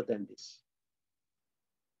country other than this?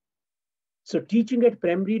 So teaching at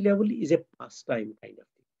primary level is a pastime kind of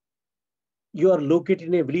thing. You are located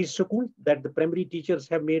in a village school that the primary teachers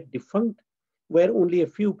have made defunct, where only a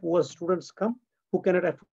few poor students come who cannot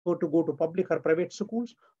afford to go to public or private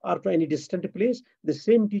schools or to any distant place. The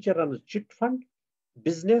same teacher runs chit fund,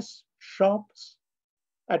 business, shops,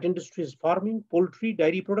 at industries, farming, poultry,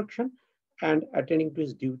 dairy production, and attending to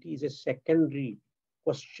his duty is a secondary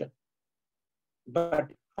question.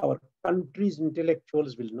 But our country's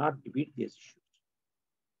intellectuals will not debate these issues.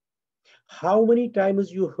 How many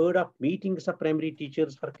times you heard of meetings of primary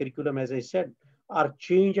teachers for curriculum, as I said, or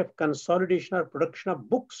change of consolidation or production of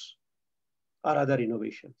books or other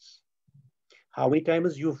innovations? How many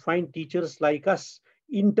times you find teachers like us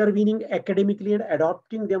intervening academically and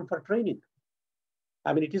adopting them for training?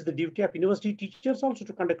 I mean, it is the duty of university teachers also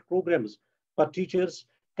to conduct programs for teachers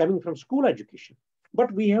coming from school education.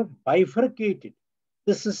 But we have bifurcated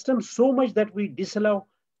the system so much that we disallow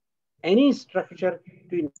any structure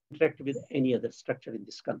to interact with any other structure in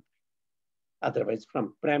this country. Otherwise,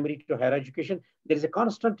 from primary to higher education, there is a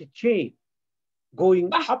constant chain going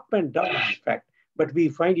up and down, in fact. But we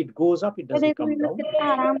find it goes up, it doesn't come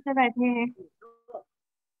down.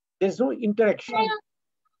 There's no interaction.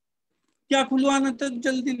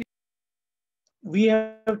 We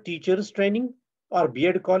have teachers training, or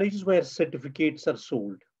B.Ed colleges where certificates are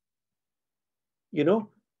sold. You know,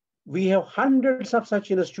 we have hundreds of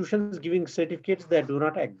such institutions giving certificates that do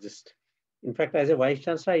not exist. In fact, as a vice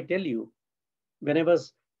chancellor, I tell you, when I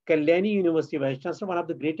was Kalyani University vice chancellor, one of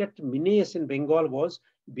the greatest menace in Bengal was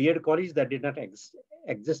B.Ed college that did not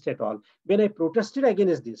exist at all. When I protested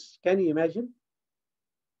against this, can you imagine?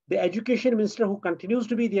 The education minister, who continues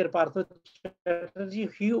to be there, Partha Chatterjee,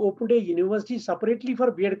 he opened a university separately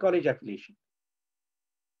for B.Ed college affiliation.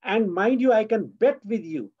 And mind you, I can bet with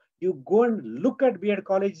you, you go and look at B.Ed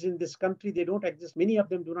colleges in this country, they don't exist. Many of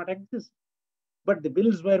them do not exist. But the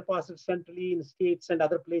bills were passed centrally in states and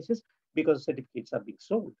other places because certificates are being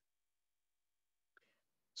sold.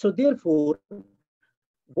 So therefore,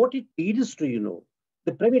 what it leads to,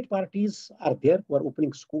 the private parties are there who are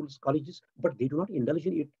opening schools, colleges, but they do not indulge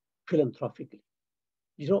in it philanthropically.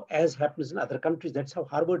 As happens in other countries, that's how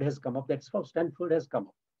Harvard has come up. That's how Stanford has come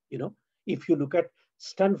up. If you look at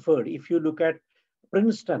Stanford, if you look at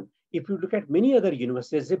Princeton, if you look at many other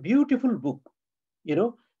universities, there's a beautiful book.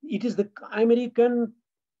 It is the American,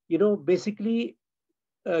 basically,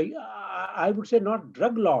 I would say not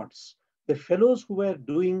drug lords, the fellows who were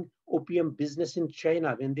doing opium business in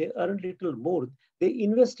China, when they earned little more, they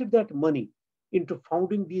invested that money into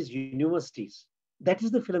founding these universities. That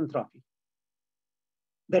is the philanthropy.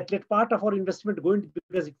 That let part of our investment go into,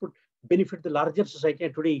 because it would benefit the larger society.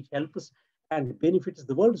 And today it helps and benefits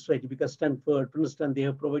the world society, because Stanford, Princeton, they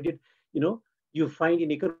have provided, you find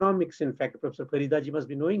in economics, in fact, Professor Faridaji must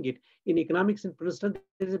be knowing it, in economics in Princeton,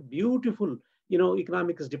 there is a beautiful,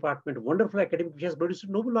 economics department, wonderful academic, which has produced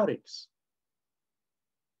Nobel laureates.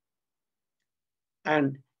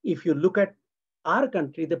 And if you look at our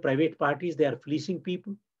country, the private parties, they are fleecing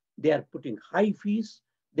people. They are putting high fees.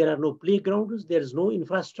 There are no playgrounds. There is no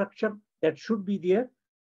infrastructure that should be there.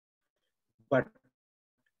 But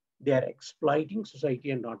they are exploiting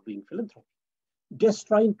society and not doing philanthropy.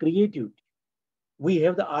 Destroying creativity. We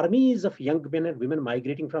have the armies of young men and women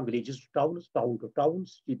migrating from villages to towns, town to town,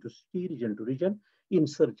 city to city, region to region, in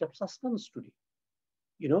search of sustenance today.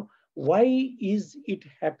 Why is it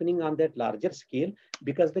happening on that larger scale?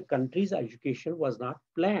 Because the country's education was not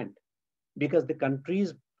planned. Because the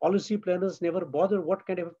country's policy planners never bother what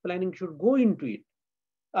kind of planning should go into it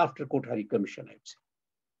after Kothari Commission, I would say.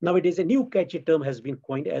 Nowadays, a new catchy term has been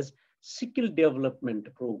coined as skill development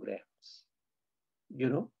programs.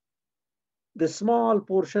 The small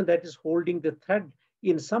portion that is holding the thread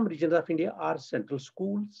in some regions of India are central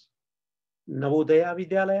schools, Navodaya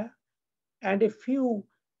Vidyalaya, and a few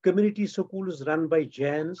community schools run by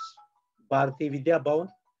Jains, Bharati Vidya Bhavan,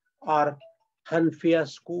 or Hanfia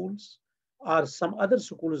schools, or some other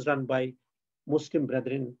schools run by Muslim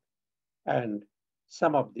brethren, and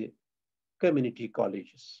some of the community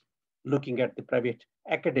colleges. Looking at the private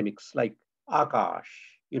academics like Akash,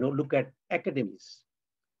 look at academies,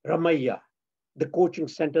 Ramaiya, the coaching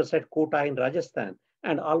centers at Kota in Rajasthan,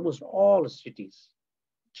 and almost all cities,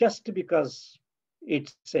 just because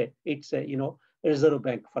it's a reserve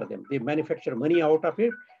bank for them. They manufacture money out of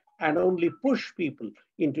it and only push people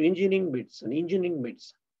into engineering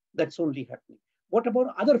medicine. That's only happening. What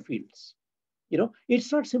about other fields?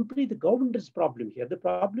 It's not simply the government's problem here. The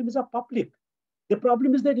problem is a public. The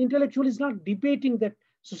problem is that intellectual is not debating that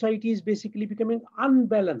society is basically becoming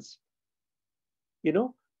unbalanced.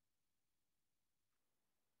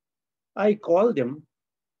 I call them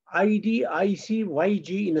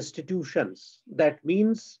IDICYG institutions. That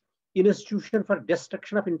means institution for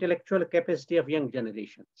destruction of intellectual capacity of young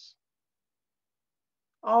generations.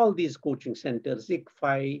 All these coaching centers,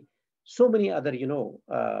 ICFI, so many other,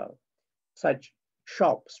 such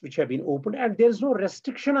shops which have been opened, and there's no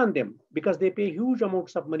restriction on them because they pay huge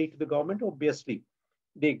amounts of money to the government. Obviously,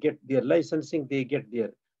 they get their licensing, they get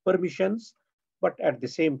their permissions, but at the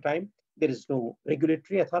same time, there is no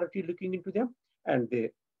regulatory authority looking into them, and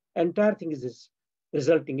the entire thing is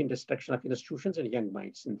resulting in destruction of institutions and young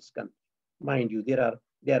minds in this country. Mind you, they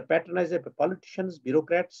are patronized by politicians,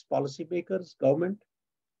 bureaucrats, policymakers, government,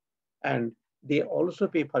 and they also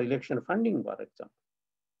pay for election funding, for example.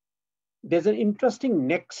 There's an interesting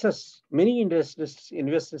nexus. Many industries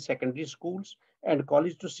invest in secondary schools and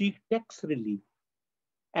colleges to seek tax relief.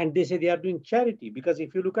 And they say they are doing charity, because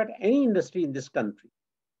if you look at any industry in this country,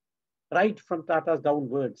 right from Tata's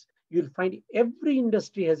downwards, you'll find every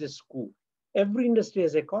industry has a school. Every industry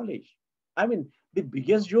has a college. I mean, the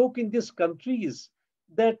biggest joke in this country is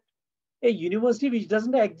that a university which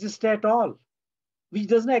doesn't exist at all, which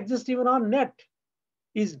doesn't exist even on net,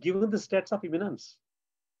 is given the status of eminence.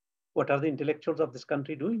 What are the intellectuals of this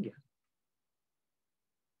country doing here?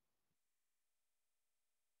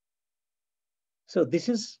 So this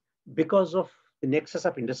is because of the nexus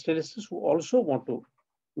of industrialists who also want to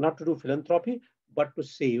not to do philanthropy, but to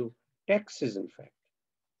save taxes, in fact.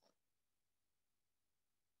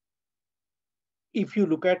 If you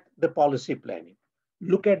look at the policy planning,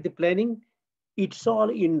 look at the planning, it's all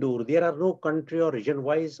indoor. There are no country or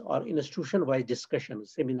region-wise or institution-wise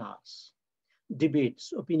discussions, seminars,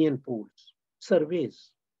 debates, opinion polls,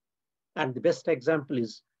 surveys. And the best example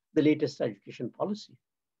is the latest education policy.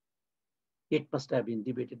 It must have been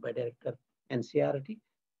debated by Director NCRT,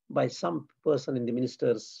 by some person in the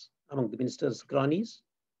ministers, among the ministers' cronies,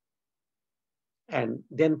 and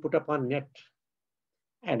then put up on net.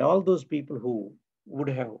 And all those people who would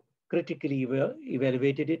have critically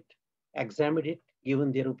evaluated it, examined it,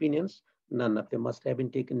 given their opinions, none of them must have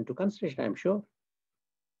been taken into consideration, I'm sure.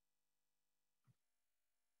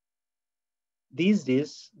 These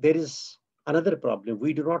days, there is another problem.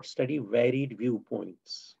 We do not study varied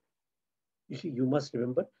viewpoints. You see, you must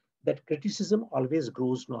remember that criticism always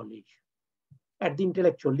grows knowledge. At the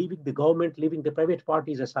intellectual, leaving the government, leaving the private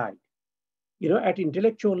parties aside, at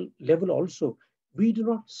intellectual level also, we do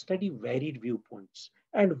not study varied viewpoints.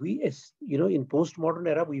 And we, as in postmodern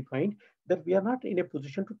era, we find that we are not in a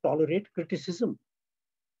position to tolerate criticism,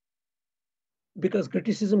 because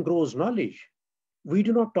criticism grows knowledge. We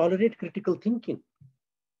do not tolerate critical thinking.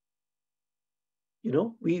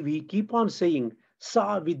 We keep on saying,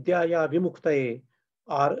 Sa Vidyaya Vimuktaye,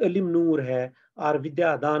 or Ilim Noor hai, or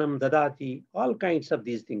Vidya Danam Dadati, all kinds of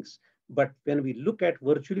these things. But when we look at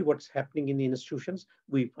virtually what's happening in the institutions,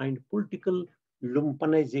 we find political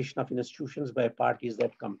lumpenization of institutions by parties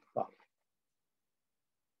that come to power.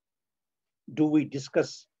 Do we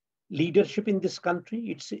discuss leadership in this country?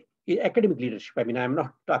 It's academic leadership. I mean, I'm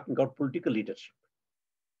not talking about political leadership.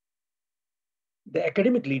 The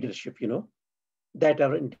academic leadership, that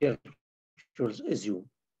our intellectuals assume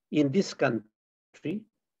in this country,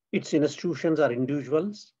 its institutions are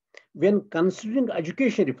individuals. When considering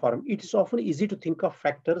education reform, it is often easy to think of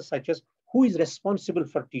factors such as who is responsible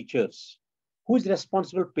for teachers, who is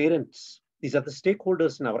responsible for parents. These are the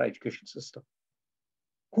stakeholders in our education system.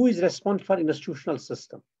 Who is responsible for institutional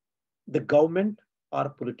system, the government or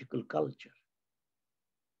political culture?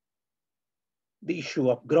 The issue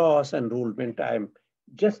of gross enrollment, I am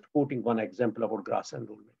just quoting one example about gross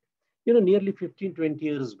enrollment. Nearly 15, 20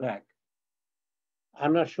 years back,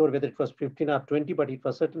 I'm not sure whether it was 15 or 20, but it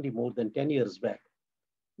was certainly more than 10 years back,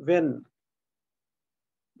 when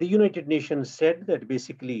the United Nations said that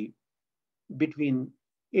basically between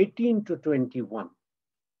 18 to 21,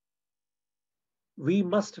 we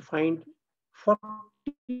must find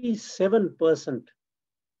 47%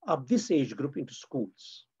 of this age group into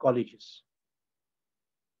schools, colleges,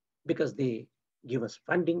 because they give us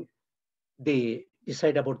funding, they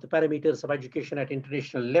decide about the parameters of education at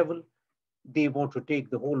international level, they want to take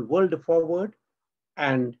the whole world forward.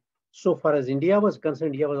 And so far as India was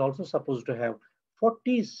concerned, India was also supposed to have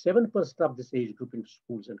 47% of this age group in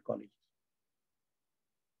schools and colleges.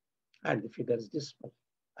 And the figure is dismal.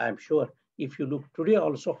 I'm sure if you look today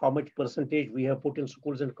also how much percentage we have put in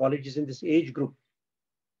schools and colleges in this age group,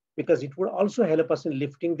 because it would also help us in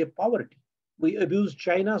lifting the poverty. We abuse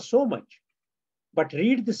China so much. But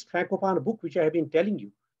read this Francophone book, which I have been telling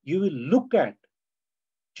you. You will look at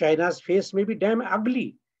China's face may be damn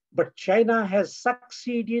ugly, but China has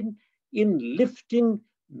succeeded in lifting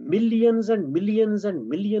millions and millions and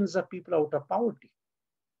millions of people out of poverty.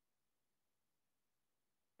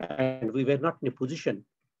 And we were not in a position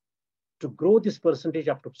to grow this percentage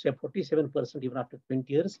up to say 47% even after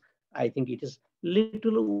 20 years. I think it is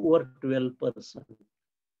little over 12%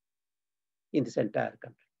 in this entire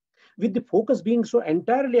country. With the focus being so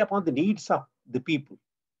entirely upon the needs of the people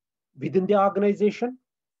within the organization,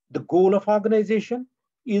 the goal of organization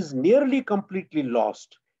is nearly completely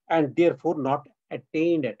lost and therefore not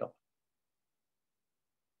attained at all.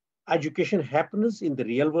 Education happens in the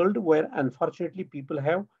real world where unfortunately people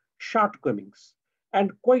have shortcomings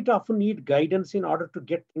and quite often need guidance in order to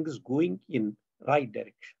get things going in right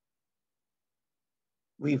direction.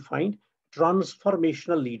 We find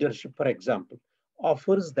transformational leadership, for example,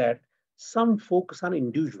 offers that some focus on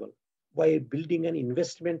individual while building an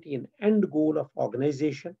investment in end goal of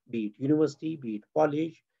organization, be it university, be it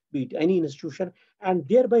college, be it any institution, and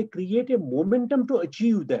thereby create a momentum to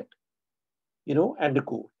achieve that, end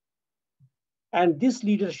goal. And this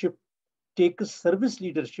leadership takes service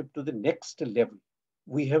leadership to the next level.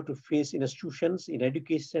 We have to face institutions in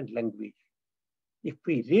education and language. If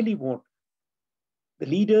we really want the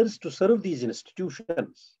leaders to serve these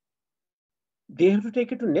institutions, they have to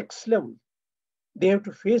take it to next level. They have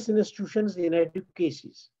to face institutions in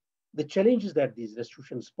education, the challenges that these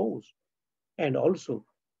institutions pose, and also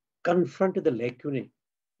confront the lacunae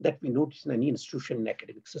that we notice in any institution in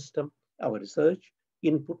academic system, our research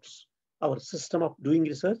inputs, our system of doing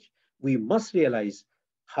research, we must realize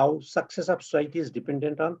how success of society is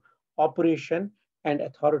dependent on operation and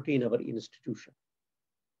authority in our institution.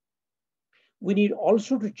 We need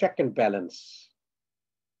also to check and balance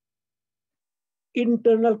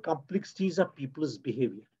internal complexities of people's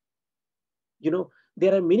behavior.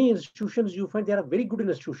 There are many institutions you find they are very good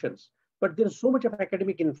institutions, but there is so much of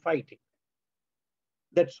academic infighting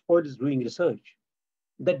that spoils doing research,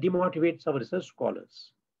 that demotivates our research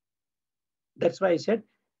scholars. That's why I said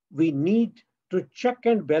we need to check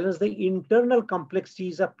and balance the internal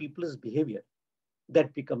complexities of people's behavior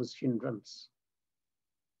that becomes hindrance.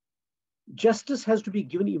 Justice has to be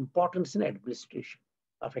given importance in administration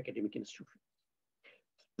of academic institutions.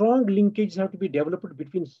 Strong linkages have to be developed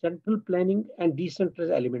between central planning and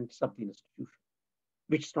decentralized elements of the institution,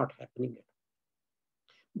 which is not happening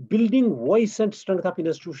yet. Building voice and strength of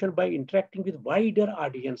institution by interacting with wider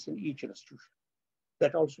audience in each institution.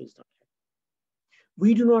 That also is not happening.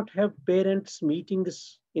 We do not have parents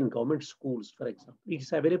meetings in government schools, for example. It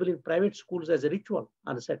is available in private schools as a ritual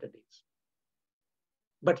on Saturdays.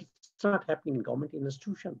 But it's not happening in government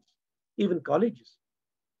institutions, even colleges.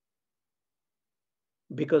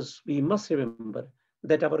 Because we must remember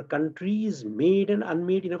that our country is made and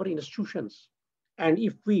unmade in our institutions. And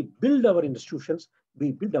if we build our institutions,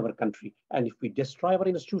 we build our country. And if we destroy our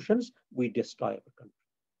institutions, we destroy our country.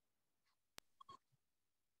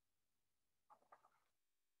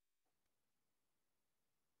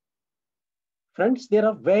 Friends, there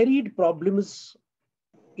are varied problems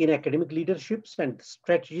in academic leaderships and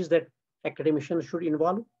strategies that academicians should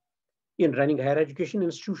involve in running higher education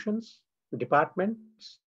institutions,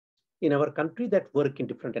 departments in our country that work in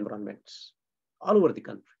different environments all over the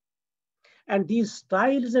country. And these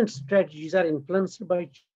styles and strategies are influenced by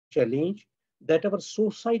challenge that our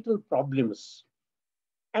societal problems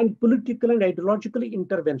and political and ideological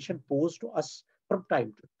intervention pose to us from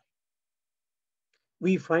time to time.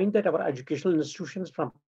 We find that our educational institutions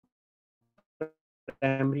from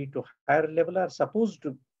primary to higher level are supposed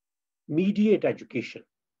to mediate education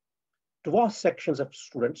to vast sections of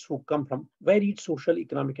students who come from varied social,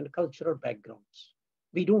 economic, and cultural backgrounds.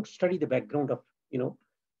 We don't study the background of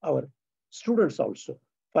our students also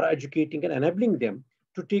for educating and enabling them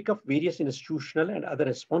to take up various institutional and other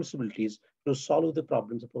responsibilities to solve the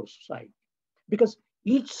problems of our society. Because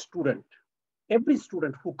each student, every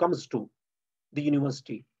student who comes to the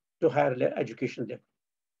university to higher education level,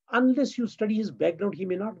 unless you study his background, he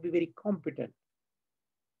may not be very competent.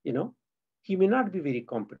 He may not be very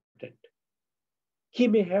competent. He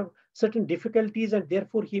may have certain difficulties and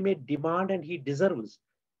therefore he may demand and he deserves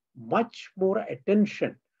much more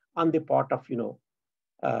attention on the part of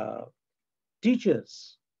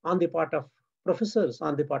teachers, on the part of professors,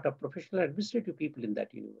 on the part of professional administrative people in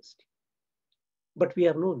that university. But we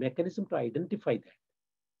have no mechanism to identify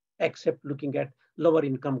that, except looking at lower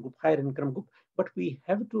income group, higher income group. But we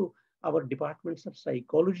have to, our departments of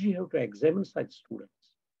psychology have to examine such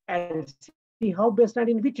students and see how best and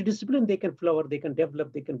in which discipline they can flower, they can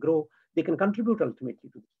develop, they can grow, they can contribute ultimately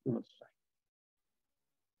to the human society.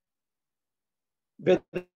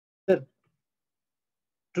 Whether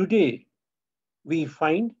today we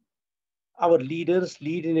find our leaders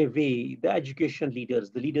lead in a way, the education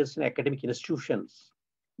leaders, the leaders in academic institutions,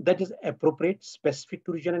 that is appropriate, specific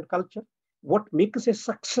to region and culture. What makes a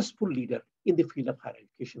successful leader in the field of higher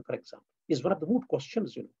education, for example, is one of the root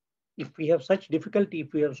questions. If we have such difficulty,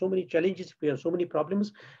 if we have so many challenges, if we have so many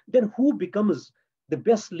problems, then who becomes the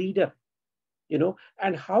best leader?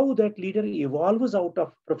 And how that leader evolves out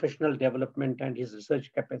of professional development and his research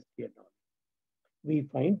capacity and all. We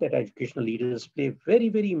find that educational leaders play a very,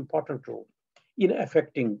 very important role in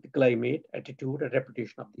affecting the climate, attitude, and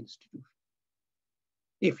reputation of the institution.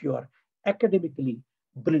 If you are academically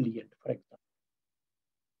brilliant, for example,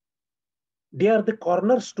 they are the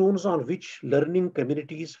cornerstones on which learning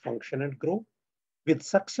communities function and grow. With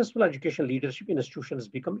successful education leadership, institutions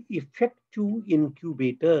become effective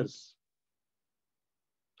incubators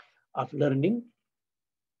of learning.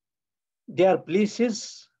 They are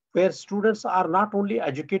places where students are not only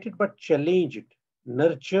educated, but challenged,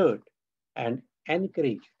 nurtured, and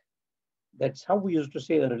encouraged. That's how we used to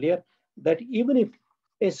say earlier that even if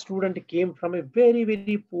a student came from a very,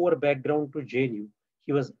 very poor background to JNU,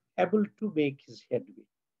 he was able to make his headway.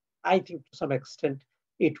 I think to some extent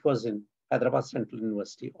it was in Hyderabad Central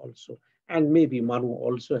University also. And maybe MANUU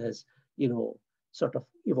also has, sort of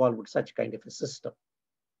evolved such kind of a system,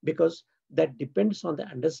 because that depends on the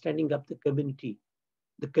understanding of the community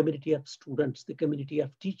of students, the community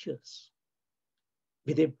of teachers,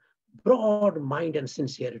 with a broad mind and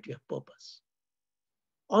sincerity of purpose.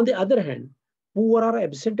 On the other hand, poor or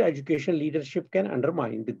absent educational leadership can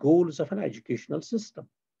undermine the goals of an educational system.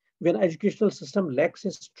 When an educational system lacks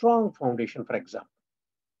a strong foundation, for example,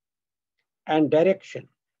 and direction,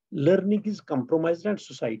 learning is compromised and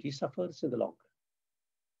society suffers in the long run.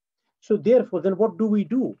 So therefore, then what do we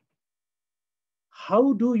do?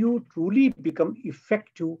 How do you truly become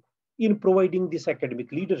effective in providing this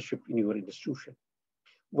academic leadership in your institution?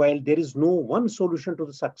 While there is no one solution to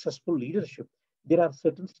the successful leadership, there are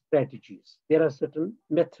certain strategies, there are certain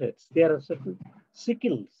methods, there are certain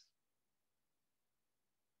skills,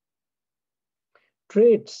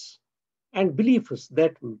 traits, and beliefs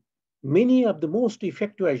that many of the most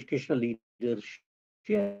effective educational leaders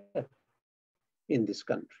share in this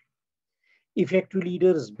country. Effective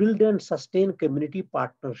leaders build and sustain community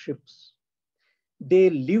partnerships. They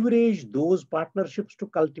leverage those partnerships to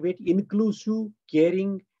cultivate inclusive,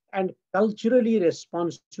 caring, and culturally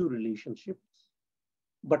responsive relationships.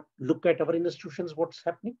 But look at our institutions, what's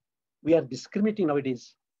happening? We are discriminating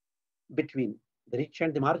nowadays between the rich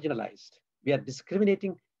and the marginalized. We are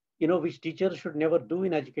discriminating, which teachers should never do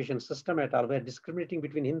in education system at all. We are discriminating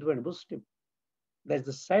between Hindu and Muslim. That's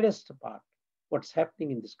the saddest part, what's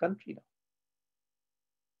happening in this country now.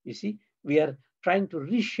 You see, we are trying to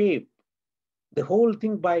reshape the whole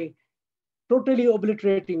thing by totally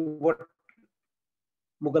obliterating what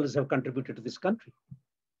Mughals have contributed to this country.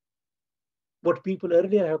 What people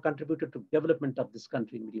earlier have contributed to development of this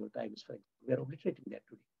country in medieval times, for example, we are obliterating that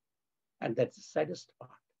today. And that's the saddest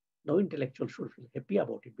part. No intellectual should feel happy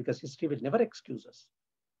about it because history will never excuse us.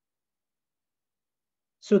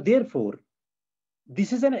 So therefore,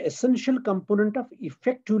 this is an essential component of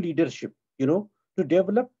effective leadership, to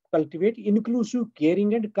develop, cultivate inclusive,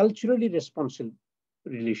 caring, and culturally responsive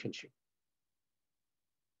relationship.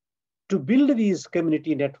 To build these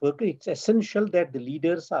community networks, it's essential that the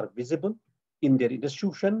leaders are visible in their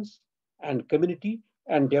institutions and community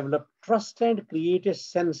and develop trust and create a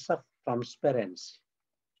sense of transparency,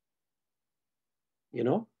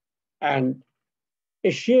 and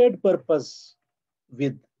a shared purpose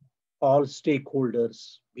with all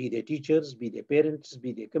stakeholders, be they teachers, be they parents,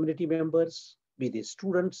 be they community members, be they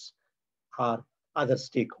students, or other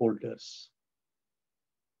stakeholders.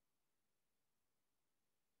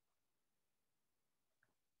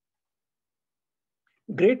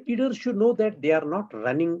 Great leaders should know that they are not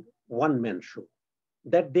running one-man show,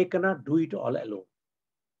 that they cannot do it all alone.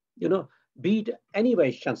 Be it any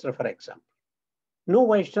vice chancellor, for example. No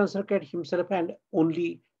vice chancellor can himself and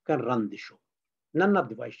only can run the show. None of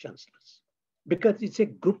the vice chancellors, because it's a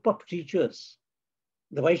group of teachers.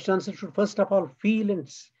 The vice chancellor should first of all feel and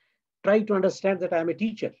try to understand that I am a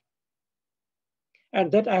teacher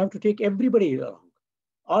and that I have to take everybody along.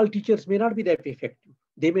 All teachers may not be that effective.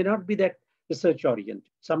 They may not be that research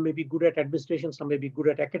oriented. Some may be good at administration, some may be good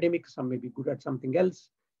at academics, some may be good at something else,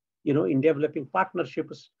 in developing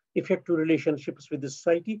partnerships, effective relationships with the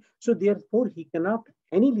society. So therefore,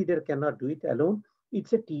 any leader cannot do it alone.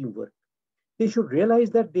 It's a teamwork. They should realize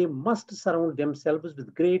that they must surround themselves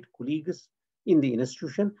with great colleagues in the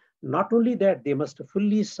institution. Not only that, they must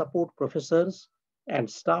fully support professors and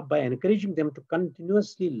staff by encouraging them to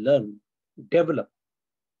continuously learn, develop,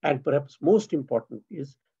 and perhaps most important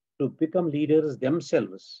is to become leaders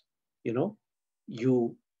themselves. You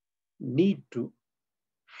need to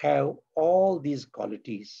have all these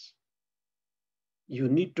qualities. You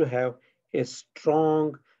need to have a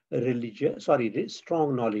strong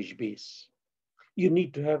strong knowledge base. You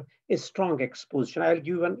need to have a strong exposition. I'll give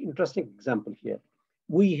you an interesting example here.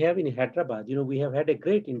 We have in Hyderabad, we have had a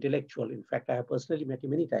great intellectual. In fact, I have personally met him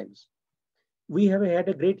many times. We have had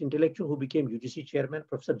a great intellectual who became UGC chairman,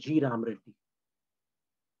 Professor G. Ram Reddy,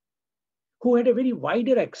 who had a very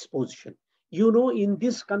wider exposition. In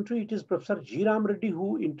this country, it is Professor G. Ram Reddy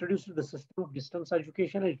who introduced the system of distance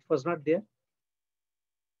education, and it was not there.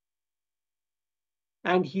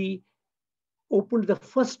 And he opened the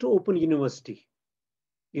first open university,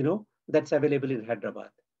 that's available in Hyderabad.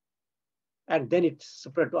 And then it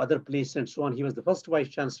spread to other places and so on. He was the first vice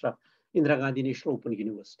chancellor of Indira Gandhi National Open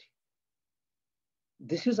University.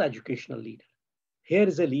 This is educational leader. Here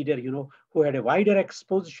is a leader, who had a wider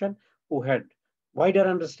exposition, who had wider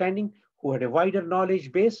understanding, who had a wider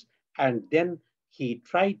knowledge base, and then he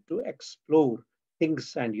tried to explore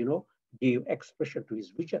things and, gave expression to his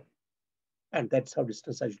vision. And that's how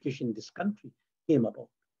distance education in this country came about.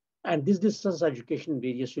 And this distance education in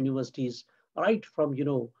various universities, right from,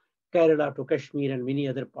 Kerala to Kashmir and many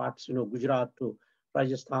other parts, Gujarat to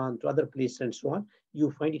Rajasthan to other places and so on,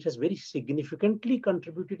 you find it has very significantly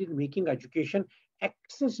contributed in making education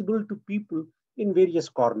accessible to people in various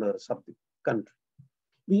corners of the country.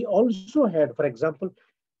 We also had, for example,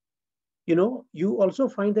 you also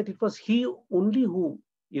find that it was he only who,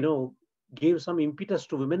 gave some impetus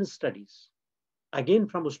to women's studies, again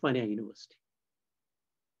from Osmania University.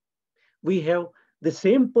 We have the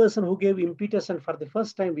same person who gave impetus, and for the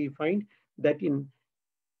first time we find that in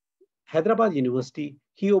Hyderabad University,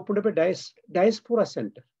 he opened up a diaspora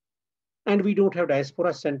center. And we don't have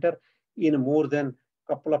diaspora center in more than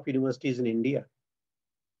a couple of universities in India.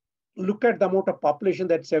 Look at the amount of population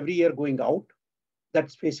that's every year going out,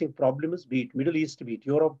 that's facing problems, be it Middle East, be it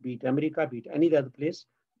Europe, be it America, be it any other place.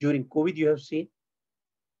 During COVID, you have seen,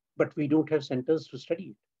 but we don't have centers to study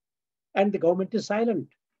it. And the government is silent.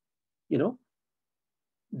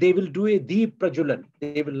 They will do a deep prajulan.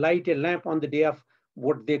 They will light a lamp on the day of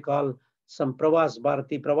what they call some Pravasi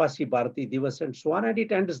Bharati Divas and so on, and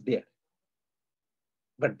it ends there.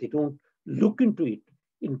 But they don't look into it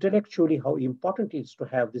intellectually, how important it is to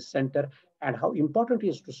have this center and how important it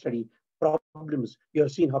is to study problems. You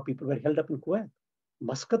have seen how people were held up in Kuwait,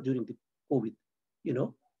 Muscat during the COVID.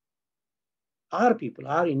 Our people,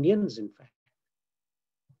 our Indians, in fact.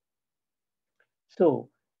 So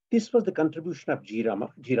this was the contribution of G. Ram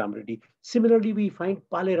Reddy. Similarly, we find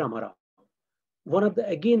Pale Ramarao, one of the,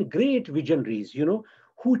 again, great visionaries,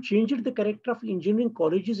 who changed the character of engineering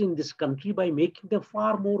colleges in this country by making them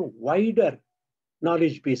far more wider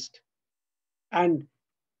knowledge-based and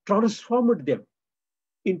transformed them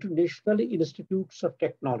into National Institutes of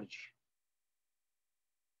Technology,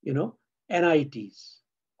 NITs,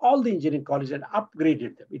 all the engineering colleges, and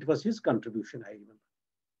upgraded them. It was his contribution, I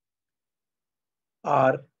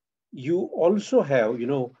remember. You also have,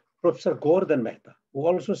 Professor Govardhan Mehta, who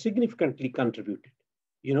also significantly contributed.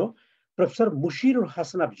 Professor Mushirul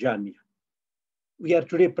Hasan of Jamia. We are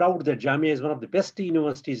today proud that Jamia is one of the best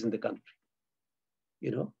universities in the country.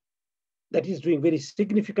 That is doing very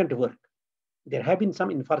significant work. There have been some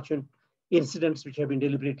unfortunate incidents which have been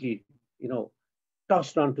deliberately,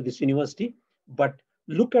 tossed onto this university. But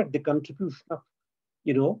look at the contribution of,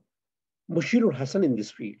 Mushirul Hasan in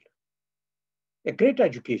this field. A great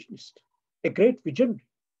educationist, a great visionary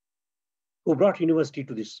who brought university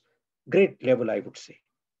to this great level, I would say.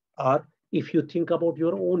 Or if you think about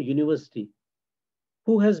your own university,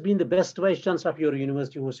 who has been the best vice chancellor of your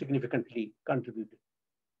university who significantly contributed,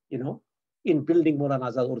 in building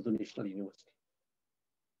Maulana Azad Urdu National University?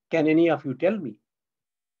 Can any of you tell me?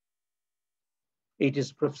 It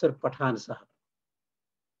is Professor Pathan Sahab,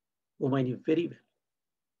 whom I knew very well.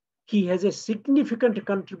 He has a significant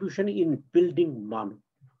contribution in building MANUU.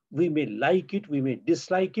 We may like it, we may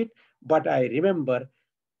dislike it, but I remember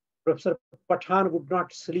Professor Pathan would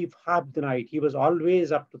not sleep half the night. He was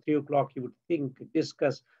always up to 3 o'clock. He would think,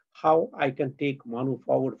 discuss how I can take MANUU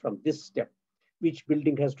forward from this step. Which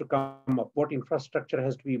building has to come up, what infrastructure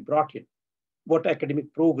has to be brought in, what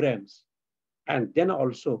academic programs, and then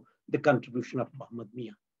also the contribution of Muhammad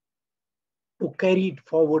Mia, who carried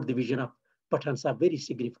forward the vision of Pathan Sahab very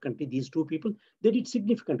significantly. These two people, they did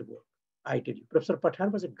significant work, I tell you. Professor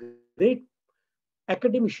Pathan was a great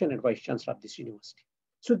academician and vice chancellor of this university.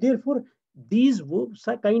 So therefore, these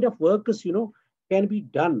kind of works, can be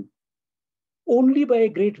done only by a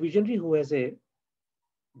great visionary who has a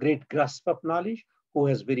great grasp of knowledge, who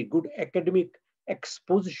has very good academic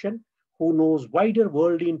exposition, who knows wider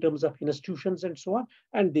world in terms of institutions and so on,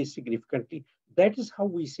 and they significantly, that is how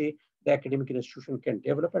we say the academic institution can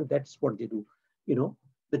develop, and that's what they do,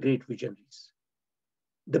 the great visionaries.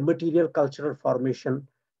 The material cultural formation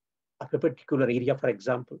of a particular area, for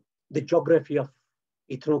example, the geography of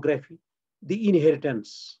ethnography, the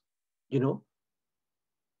inheritance,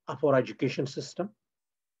 of our education system.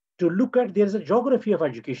 To look at, there's a geography of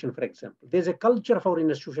education, for example. There's a culture of our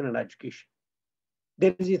institution and education.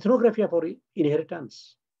 There is ethnography of our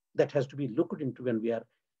inheritance that has to be looked into when we are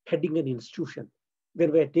heading an institution,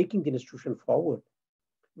 when we are taking the institution forward.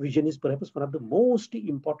 Vision is perhaps one of the most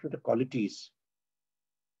important qualities,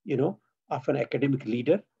 of an academic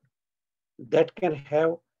leader that can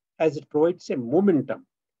have, as it provides a momentum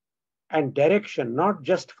and direction, not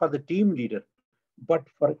just for the team leader, but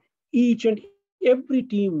for each and every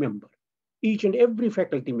team member, each and every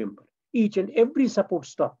faculty member, each and every support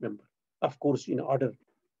staff member. Of course, in order,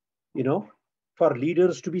 for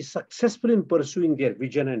leaders to be successful in pursuing their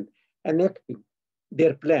vision and enacting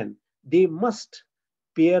their plan, they must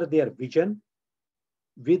pair their vision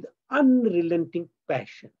with unrelenting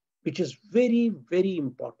passion, which is very, very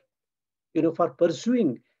important. For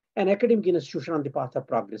pursuing an academic institution on the path of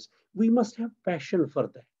progress, we must have passion for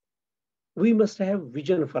that. We must have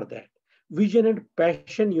vision for that. Vision and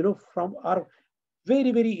passion, are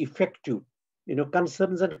very, very effective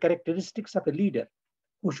concerns and characteristics of a leader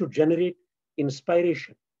who should generate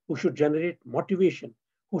inspiration, who should generate motivation,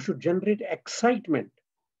 who should generate excitement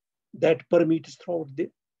that permeates throughout the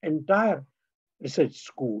entire research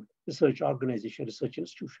school, research organization, research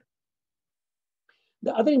institution.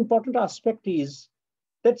 The other important aspect is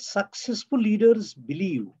that successful leaders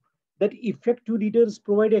believe that effective leaders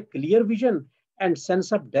provide a clear vision and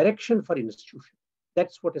sense of direction for institution.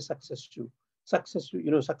 That's what a successful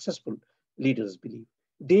leaders believe.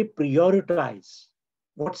 They prioritize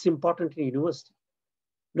what's important in university.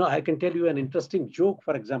 Now, I can tell you an interesting joke,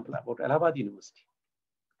 for example, about Allahabad University.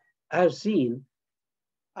 I have seen,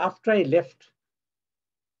 after I left,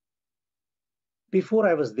 before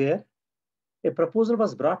I was there, a proposal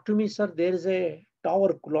was brought to me, sir, there is a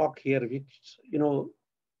tower clock here, which,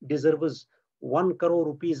 deserves 1 crore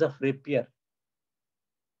rupees of repair.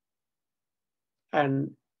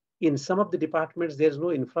 And in some of the departments, there's no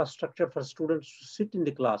infrastructure for students to sit in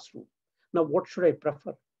the classroom. Now, what should I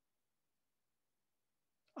prefer?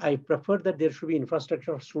 I prefer that there should be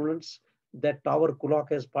infrastructure for students. That tower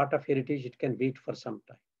clock as part of heritage, it can wait for some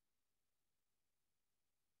time.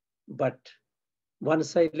 But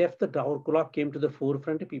once I left, the tower clock came to the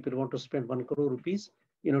forefront. People want to spend 1 crore rupees,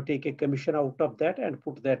 take a commission out of that and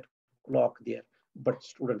put that clock there. But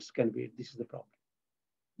students can wait. This is the problem.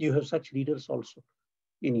 You have such leaders also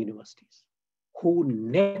in universities who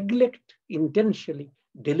neglect intentionally,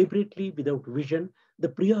 deliberately, without vision, the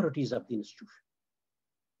priorities of the institution.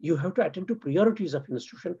 You have to attend to priorities of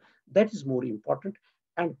institution. That is more important,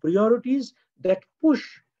 and priorities that push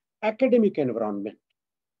academic environment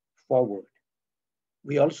forward.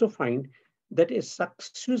 We also find that a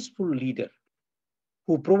successful leader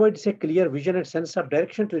who provides a clear vision and sense of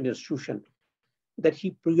direction to an institution, that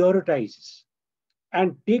he prioritizes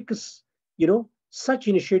and takes, such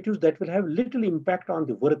initiatives that will have little impact on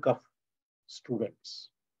the work of students.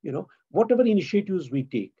 Whatever initiatives we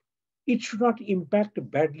take, it should not impact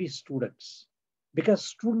badly students, because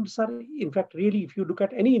students are, in fact, really, if you look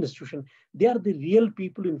at any institution, they are the real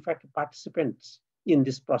people, in fact, participants in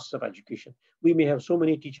this process of education. We may have so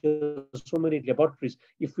many teachers, so many laboratories.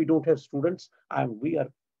 If we don't have students, we are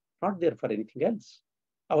not there for anything else.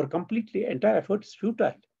 Our entire effort is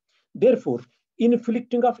futile. Therefore,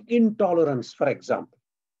 inflicting of intolerance, for example,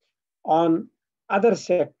 on other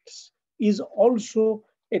sects is also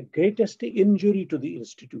a greatest injury to the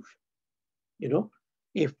institution.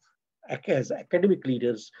 If as academic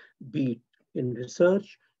leaders, be it in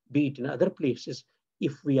research, be it in other places,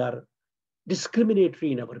 if we are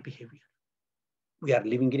discriminatory in our behavior, we are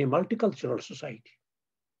living in a multicultural society.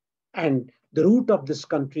 And the root of this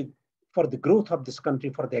country, for the growth of this country,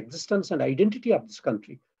 for the existence and identity of this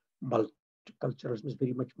country, multiculturalism is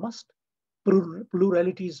very much must.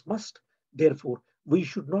 Plurality is must. Therefore, we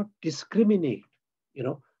should not discriminate,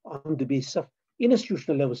 on the basis of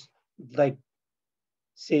institutional levels, like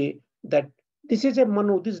say that this is a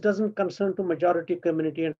MANUU, this doesn't concern to majority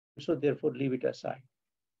community, and so therefore leave it aside.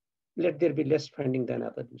 Let there be less funding than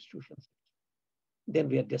other institutions. Then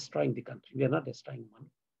we are destroying the country. We are not destroying MANUU,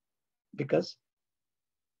 because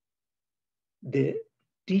the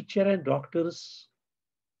teacher and doctors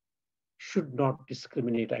should not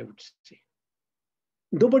discriminate, I would say.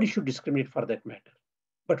 Nobody should discriminate for that matter,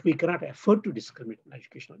 but we cannot afford to discriminate in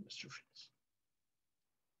educational institutions.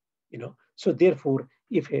 So therefore,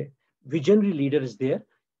 if a visionary leader is there,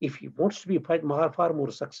 if he wants to be far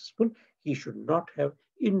more successful, he should not have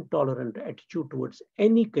intolerant attitude towards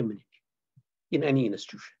any community in any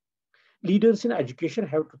institution. Leaders in education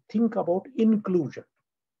have to think about inclusion.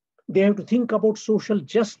 They have to think about social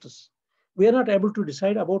justice. We are not able to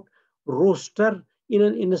decide about roster in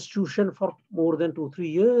an institution for more than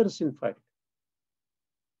 2-3 years, in fact.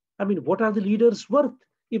 I mean, what are the leaders worth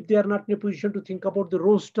if they are not in a position to think about the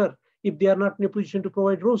roster, if they are not in a position to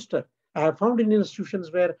provide roster? I have found in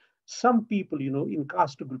institutions where some people, in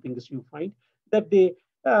caste groupings, you find that they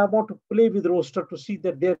want to play with roster to see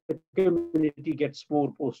that their community gets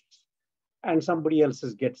more posts and somebody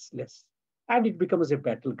else's gets less. And it becomes a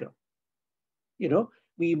battleground.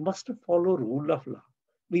 We must follow rule of law.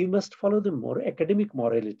 We must follow the more academic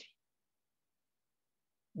morality.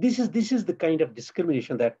 This is the kind of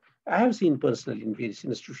discrimination that I have seen personally in various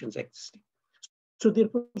institutions existing. So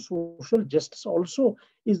therefore, social justice also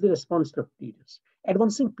is the responsibility of leaders.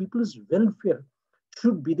 Advancing people's welfare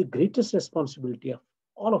should be the greatest responsibility of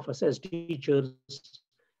all of us as teachers,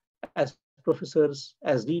 as professors,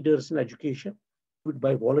 as leaders in education,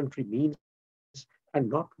 by voluntary means and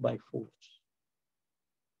not by force.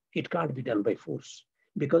 It can't be done by force,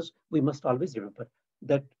 because we must always remember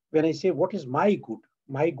that when I say what is my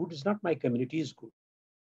good is not my community's good.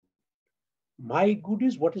 My good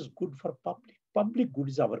is what is good for public. Public good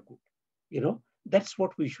is our good. That's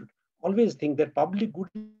what we should always think, that public good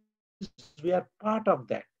is, we are part of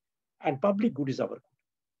that, and public good is our good.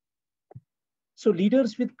 So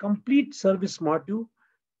leaders with complete service motive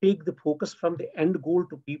take the focus from the end goal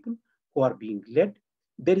to people who are being led.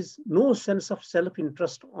 There is no sense of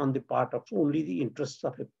self-interest on the part of only the interests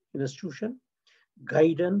of an institution.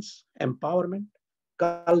 Guidance, empowerment,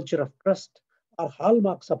 culture of trust are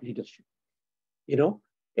hallmarks of leadership.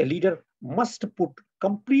 A leader must put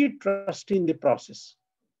complete trust in the process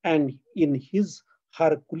and in his,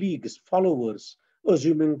 her colleagues, followers,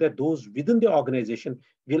 assuming that those within the organization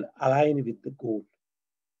will align with the goal,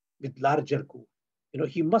 with larger goal.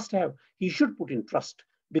 He should put in trust,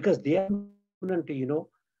 because they are permanent,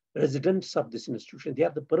 residents of this institution. They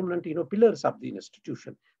are the permanent, pillars of the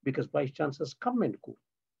institution, because vice chancellors come and go.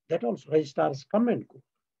 That also, registrars come and go,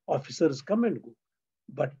 officers come and go.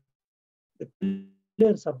 But the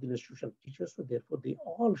pillars of the institution, teachers, so therefore they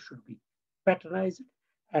all should be patronized,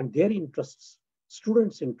 and their interests,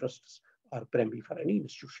 students' interests, are primary for any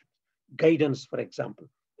institution. Guidance, for example,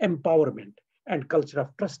 empowerment, and culture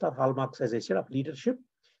of trust are hallmarks, as I said, of leadership.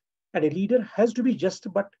 And a leader has to be just,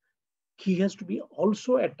 but he has to be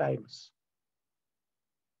also at times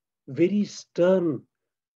very stern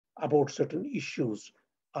about certain issues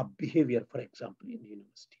of behavior, for example, in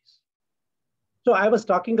universities. So I was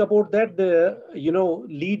talking about that the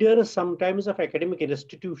leaders sometimes of academic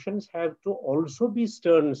institutions have to also be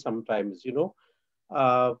stern sometimes,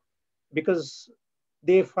 because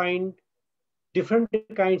they find different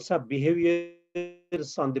kinds of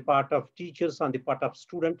behaviors on the part of teachers, on the part of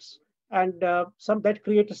students, and some that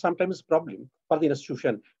create sometimes problem for the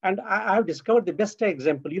institution. And I have discovered the best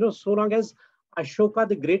example. So long as Ashoka,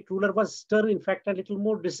 the great ruler, was stern, in fact, a little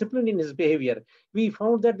more disciplined in his behavior, we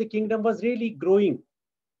found that the kingdom was really growing.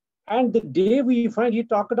 And the day we find he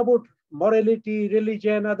talked about morality,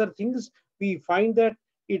 religion, other things, we find that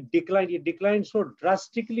it declined. It declined so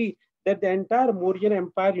drastically that the entire Mauryan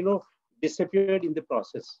Empire, disappeared in the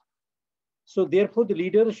process. So therefore, the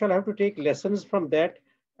leaders shall have to take lessons from that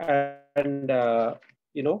and,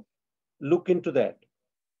 look into that.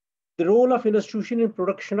 The role of institution in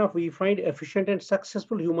production of, we find, efficient and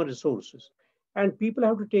successful human resources. And people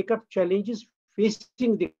have to take up challenges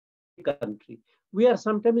facing the country. We are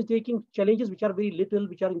sometimes taking challenges which are very little,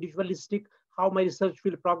 which are individualistic, how my research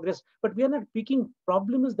will progress, but we are not picking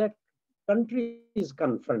problems that country is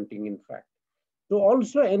confronting, in fact. To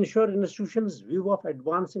also ensure institutions' view of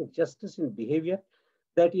advancing justice in behavior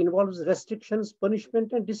that involves restrictions,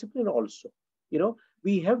 punishment, and discipline also.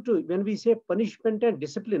 We have to, when we say punishment and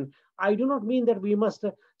discipline, I do not mean that we must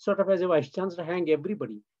sort of, as a vice chancellor, hang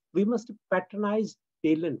everybody. We must patronize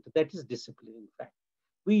talent. That is discipline, in fact.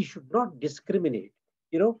 We should not discriminate.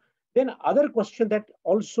 Then other question that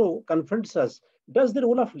also confronts us: does the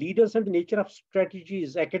role of leaders and the nature of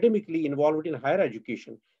strategies academically involved in higher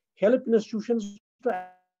education help institutions to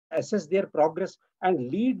assess their progress and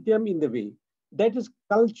lead them in the way that is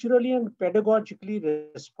culturally and pedagogically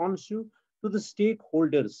responsive to the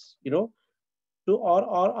stakeholders,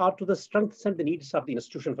 or to the strengths and the needs of the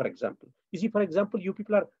institution, for example. You see, for example, you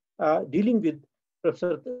people are dealing with,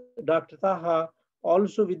 Professor Dr. Taha,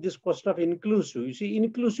 also with this question of inclusive. You see,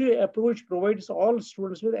 inclusive approach provides all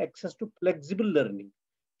students with access to flexible learning,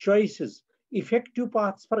 choices, effective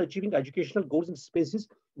paths for achieving educational goals in spaces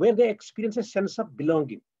where they experience a sense of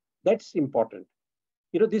belonging. That's important.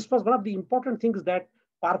 This was one of the important things that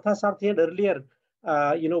Partha Sarthi and earlier,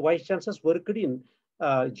 vice chancellors worked in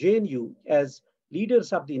JNU as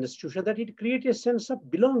leaders of the institution, that it created a sense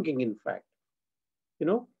of belonging, in fact.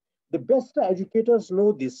 The best educators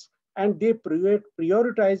know this, and they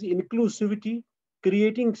prioritize inclusivity,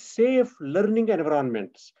 creating safe learning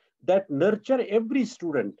environments that nurture every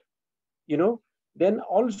student. Then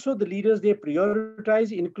also the leaders, they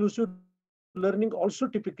prioritize inclusive learning also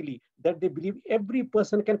typically, that they believe every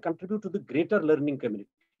person can contribute to the greater learning community.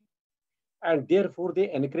 And therefore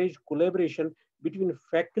they encourage collaboration between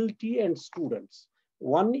faculty and students.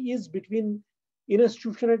 One is between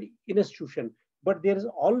institution and institution, but there is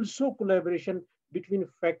also collaboration between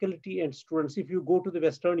faculty and students. If you go to the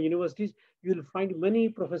Western universities, you will find many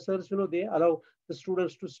professors, they allow the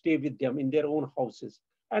students to stay with them in their own houses.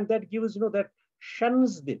 And that gives, that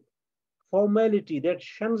shuns the formality, that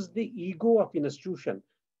shuns the ego of institution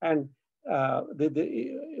and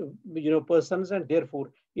the persons, and therefore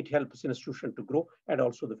it helps institution to grow, and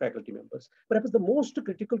also the faculty members. Perhaps the most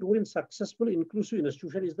critical role in successful inclusive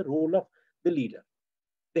institution is the role of the leader,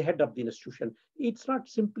 the head of the institution. It's not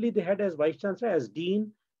simply the head as vice chancellor, as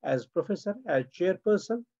dean, as professor, as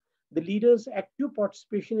chairperson, The leader's active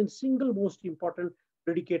participation in single most important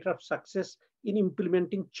predicator of success in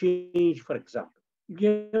implementing change, for example.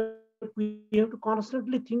 We have to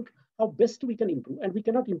constantly think how best we can improve, and we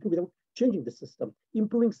cannot improve without changing the system,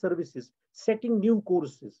 improving services, setting new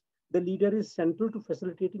courses. The leader is central to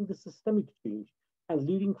facilitating the systemic change and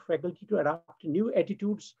leading faculty to adopt new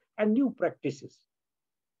attitudes and new practices.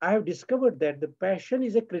 I have discovered that the passion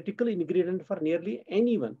is a critical ingredient for nearly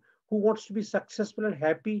anyone who wants to be successful and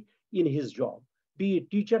happy in his job. Be a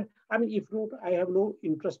teacher. I mean, if not, I have no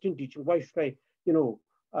interest in teaching. Why should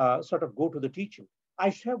I, sort of go to the teaching? I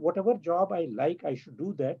should have whatever job I like. I should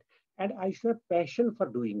do that, and I should have passion for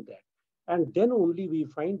doing that. And then only we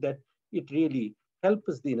find that it really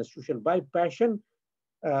helps the institution. By passion,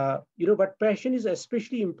 but passion is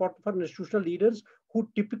especially important for institutional leaders who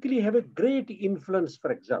typically have a great influence,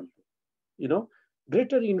 for example, you know,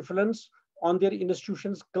 greater influence on their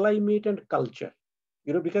institution's climate and culture,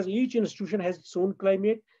 because each institution has its own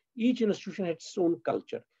climate, each institution has its own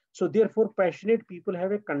culture. So therefore, passionate people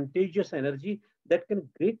have a contagious energy that can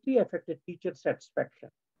greatly affect a teacher's satisfaction.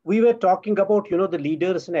 We were talking about, the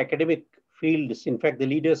leaders in academic fields. In fact, the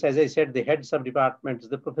leaders, as I said, the heads of departments,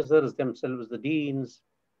 the professors themselves, the deans,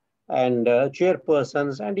 and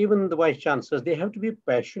chairpersons, and even the vice chancellors, they have to be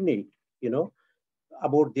passionate,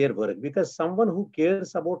 about their work, because someone who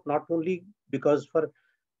cares about not only because for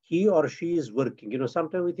he or she is working,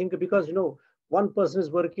 sometimes we think because, one person is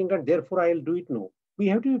working and therefore I'll do it. No, we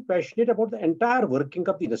have to be passionate about the entire working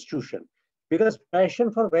of the institution, because passion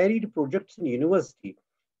for varied projects in university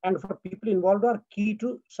and for people involved are key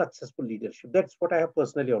to successful leadership. That's what I have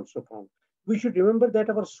personally also found. We should remember that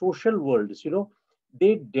our social worlds,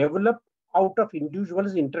 they develop out of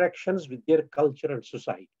individuals' interactions with their culture and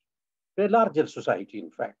society, a larger society, in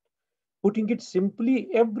fact. Putting it simply,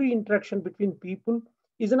 every interaction between people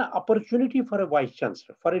is an opportunity for a vice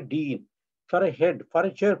chancellor, for a dean, for a head, for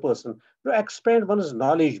a chairperson to expand one's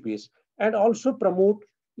knowledge base and also promote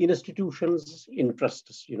institutions'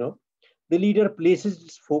 interests. The leader places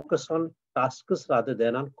its focus on tasks rather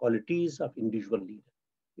than on qualities of individual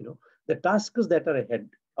leader. The tasks that are ahead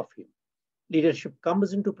of him. Leadership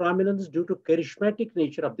comes into prominence due to charismatic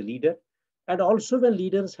nature of the leader, and also when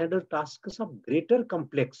leaders handle tasks of greater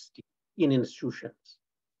complexity in institutions.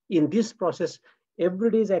 In this process,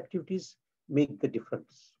 everyday's activities make the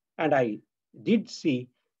difference. And I did see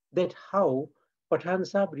that how Pathan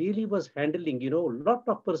Sahab really was handling, a lot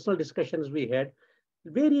of personal discussions we had,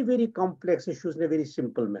 very, very complex issues in a very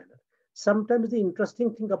simple manner. Sometimes the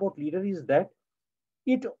interesting thing about leader is that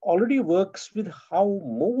it already works with how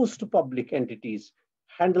most public entities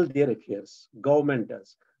handle their affairs. Government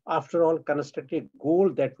does. After all, construct a goal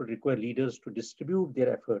that would require leaders to distribute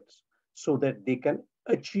their efforts so that they can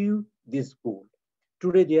achieve this goal.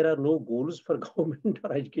 Today, there are no goals for government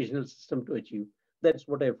or educational system to achieve. That's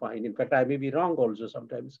what I find. In fact, I may be wrong also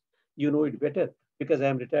sometimes. You know it better because I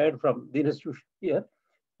am retired from the institution here.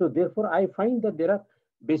 So therefore, I find that there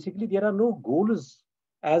are no goals.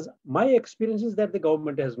 As my experience is that the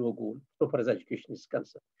government has no goal so far as education is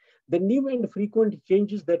concerned. The new and frequent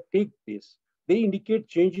changes that take place, they indicate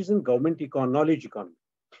changes in government knowledge economy.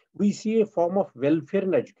 We see a form of welfare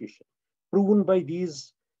in education, proven by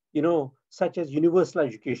these, such as universal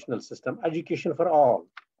educational system, education for all,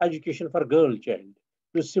 education for girl child,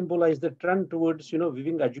 to symbolize the trend towards,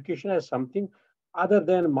 viewing education as something other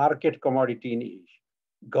than market commodity in age.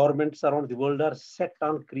 Governments around the world are set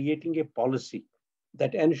on creating a policy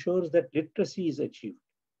that ensures that literacy is achieved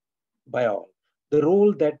by all. The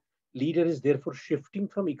role that leader is therefore shifting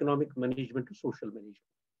from economic management to social management.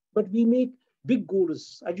 But we make big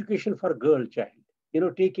goals, education for girl child,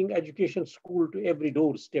 taking education school to every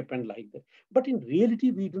doorstep and like that. But in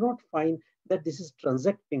reality, we do not find that this is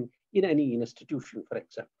transacting in any institution, for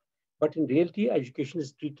example. But in reality, education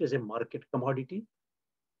is treated as a market commodity.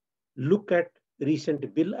 Look at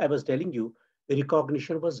recent bill I was telling you.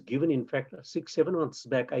 Recognition was given, in fact, 6-7 months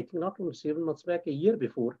back. I think not only 7 months back, a year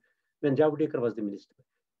before, when Javadekar was the minister.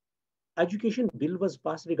 Education bill was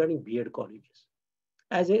passed regarding B.Ed colleges.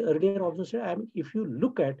 As I earlier also said, if you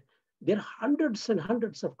look at, there are hundreds and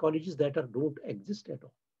hundreds of colleges that don't exist at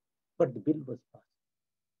all. But the bill was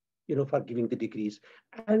passed, for giving the degrees.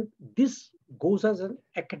 And this goes as an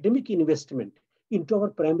academic investment into our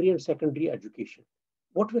primary and secondary education.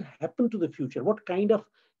 What will happen to the future? What kind of,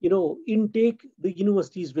 intake the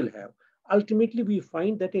universities will have? Ultimately, we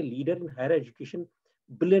find that a leader in higher education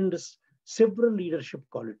blends several leadership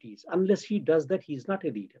qualities. Unless he does that, he's not a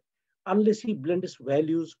leader. Unless he blends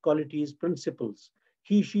values, qualities, principles,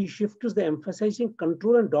 she shifts the emphasizing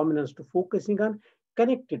control and dominance to focusing on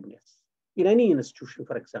connectedness in any institution,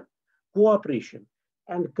 for example, cooperation,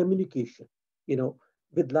 and communication,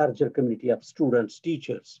 with larger community of students,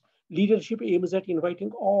 teachers. Leadership aims at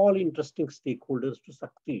inviting all interesting stakeholders to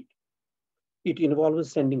succeed. It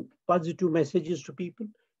involves sending positive messages to people,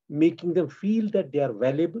 making them feel that they are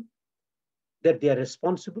valuable, that they are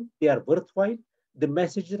responsible, they are worthwhile. The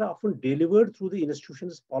messages are often delivered through the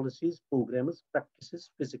institution's policies, programs,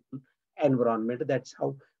 practices, physical environment. That's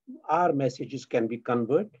how our messages can be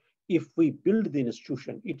conveyed. If we build the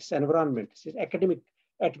institution, its environment, its academic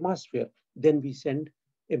atmosphere, then we send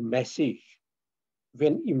a message.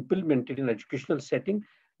 When implemented in educational setting,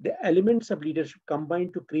 the elements of leadership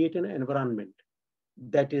combine to create an environment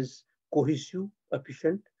that is cohesive,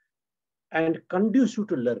 efficient, and conducive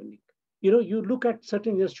to learning. You look at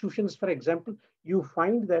certain institutions, for example, you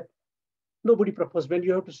find that nobody proposes when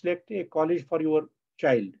you have to select a college for your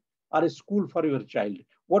child or a school for your child.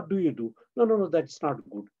 What do you do? No, no, no, that's not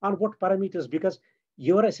good. On what parameters? Because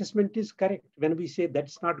your assessment is correct. When we say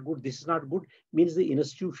that's not good, this is not good, means the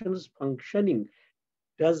institution's functioning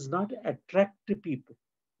does not attract people.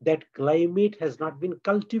 That climate has not been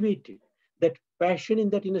cultivated. That passion in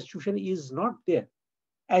that institution is not there.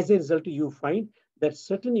 As a result, you find that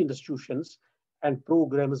certain institutions and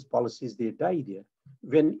programs, policies, they die there.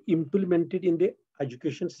 When implemented in the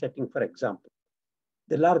education setting, for example,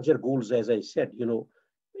 the larger goals, as I said,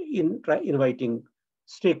 inviting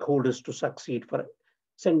stakeholders to succeed, for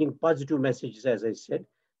sending positive messages, as I said,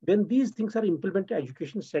 when these things are implemented in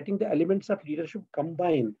education setting, the elements of leadership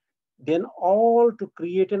combine, then all to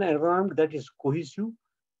create an environment that is cohesive,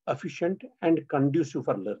 efficient, and conducive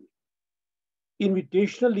for learning.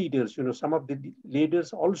 Invitational leaders, some of the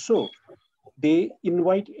leaders also, they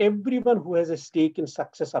invite everyone who has a stake in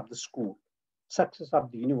success of the school, success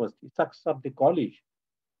of the university, success of the college,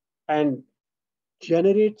 and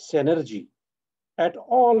generate synergy at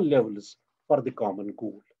all levels for the common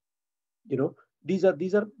goal. These are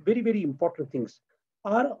very, very important things.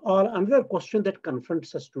 Another question that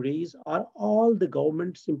confronts us today is, are all the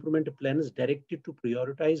government's improvement plans directed to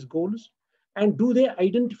prioritize goals? And do they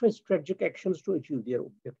identify strategic actions to achieve their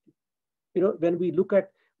objective? When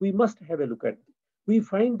we must have a look at it. We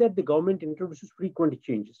find that the government introduces frequent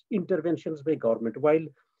changes, interventions by government, while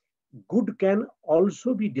good can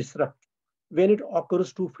also be disrupted when it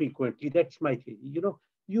occurs too frequently. That's my theory.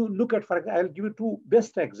 You look at, for example, I'll give you two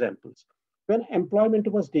best examples. When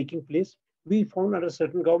employment was taking place, we found under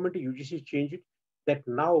certain government, UGC changed it, that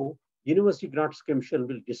now University Grants Commission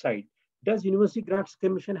will decide. Does University Grants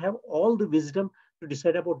Commission have all the wisdom to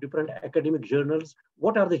decide about different academic journals?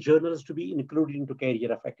 What are the journals to be included into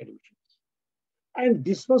career of academicians? And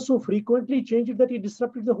this was so frequently changed that it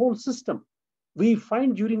disrupted the whole system. We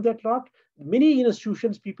find during that lot, many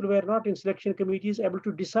institutions, people were not in selection committees able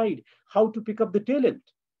to decide how to pick up the talent,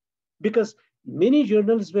 because many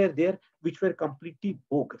journals were there which were completely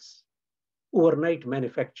bogus, overnight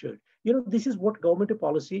manufactured. This is what government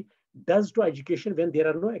policy does to education when there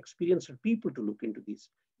are no experienced people to look into this.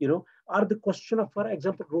 Are the question of, for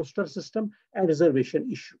example, roster system and reservation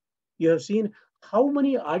issue. You have seen how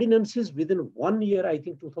many ordinances within 1 year, I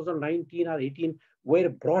think 2019 or 18, were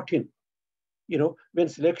brought in, when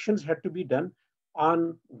selections had to be done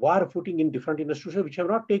on war footing in different institutions, which have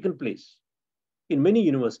not taken place in many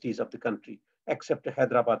universities of the country, except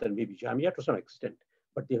Hyderabad and maybe Jamia to some extent.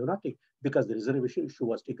 But they have not taken, because the reservation issue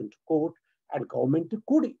was taken to court, and government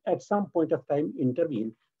could at some point of time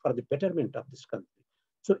intervene for the betterment of this country.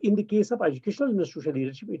 So in the case of educational institutional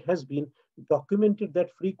leadership, it has been documented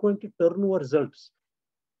that frequent turnover results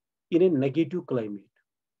in a negative climate.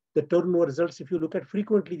 The turnover results, if you look at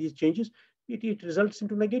frequently these changes, it results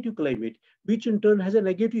into negative climate, which in turn has a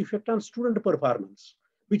negative effect on student performance,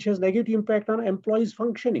 which has negative impact on employees'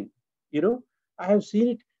 functioning. I have seen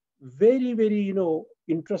it very, very,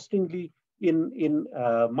 interestingly in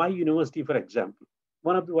my university, for example.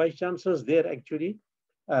 One of the vice chancellors there, actually,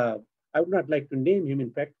 I would not like to name him,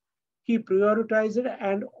 in fact, he prioritized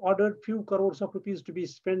and ordered few crores of rupees to be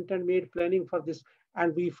spent and made planning for this.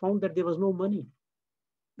 And we found that there was no money.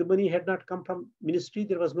 The money had not come from ministry,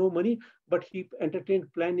 there was no money, but he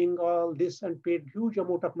entertained planning all this and paid huge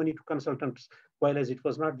amount of money to consultants, while as it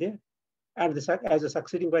was not there. And as a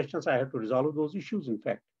succeeding vice chancellor, I had to resolve those issues, in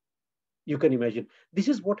fact. You can imagine. This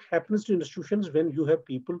is what happens to institutions when you have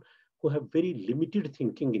people who have very limited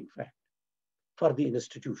thinking, in fact, for the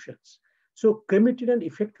institutions. So committed and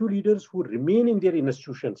effective leaders who remain in their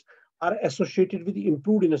institutions are associated with the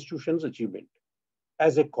improved institutions' achievement.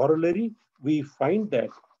 As a corollary, we find that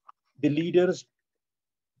the leaders'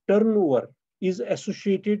 turnover is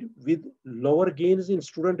associated with lower gains in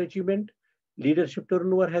student achievement. Leadership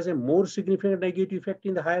turnover has a more significant negative effect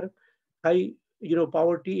in the high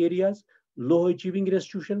poverty areas. low achieving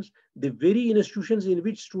institutions, the very institutions in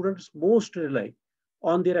which students most rely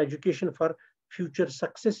on their education for future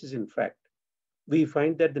successes, in fact, we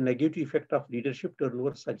find that the negative effect of leadership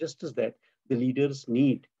turnover suggests that the leaders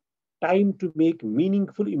need time to make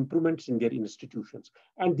meaningful improvements in their institutions.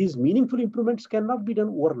 And these meaningful improvements cannot be done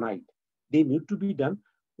overnight. They need to be done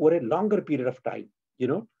over a longer period of time.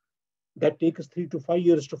 That takes 3 to 5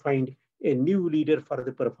 years to find a new leader for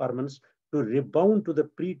the performance to rebound to the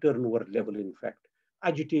pre-turnover level, in fact.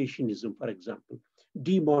 Agitationism, for example,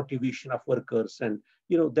 demotivation of workers, and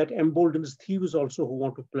that emboldens thieves also who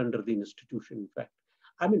want to plunder the institution, in fact.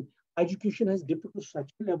 I mean, education has dipped to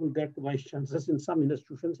such a level that vice chancellors in some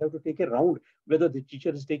institutions have to take a round whether the teacher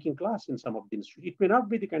is taking class in some of the institutions. It may not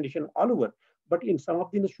be the condition all over, but in some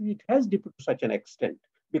of the institutions, it has dipped to such an extent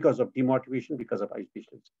because of demotivation, because of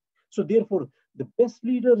agitation. So therefore, the best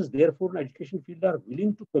leaders, therefore, in education field are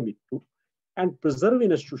willing to commit to and preserve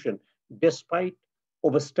an institution despite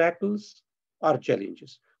obstacles or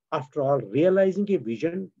challenges. After all, realizing a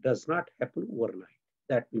vision does not happen overnight.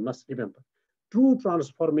 That we must remember. True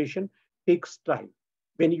transformation takes time.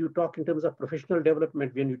 When you talk in terms of professional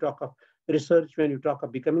development, when you talk of research, when you talk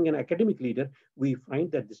of becoming an academic leader, we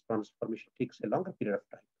find that this transformation takes a longer period of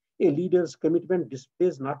time. A leader's commitment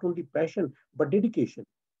displays not only passion, but dedication,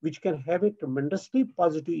 which can have a tremendously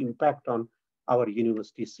positive impact on our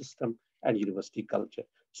university system and university culture.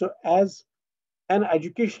 So as an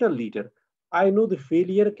educational leader, I know the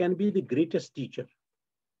failure can be the greatest teacher.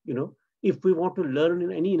 If we want to learn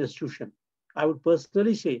in any institution, I would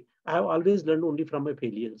personally say, I have always learned only from my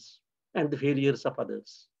failures and the failures of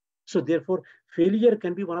others. So therefore, failure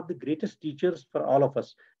can be one of the greatest teachers for all of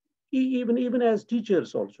us. Even as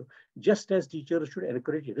teachers also, just as teachers should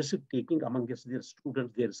encourage risk-taking amongst their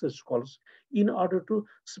students, their research scholars, in order to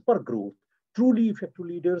spur growth. Truly effective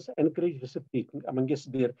leaders encourage risk-taking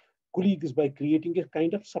amongst their colleagues by creating a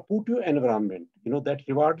kind of supportive environment, that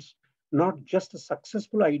rewards not just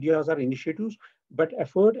successful ideas or initiatives, but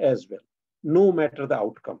effort as well, no matter the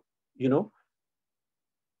outcome.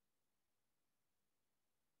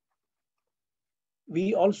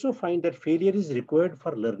 We also find that failure is required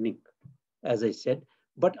for learning, as I said,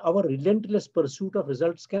 but our relentless pursuit of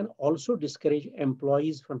results can also discourage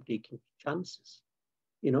employees from taking chances.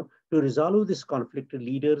 To resolve this conflict,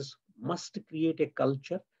 leaders must create a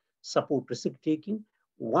culture, support risk-taking.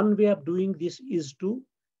 One way of doing this is to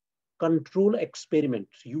control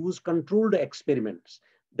experiments, use controlled experiments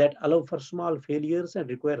that allow for small failures and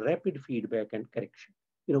require rapid feedback and correction.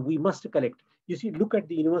 We must collect. You see, look at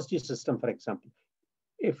the university system, for example.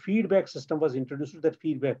 A feedback system was introduced. That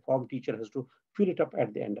feedback form teacher has to fill it up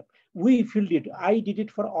at the end. We filled it. I did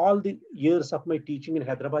it for all the years of my teaching in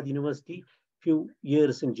Hyderabad University, few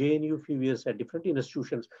years in JNU, few years at different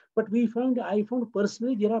institutions. But I found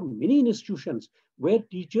personally, there are many institutions where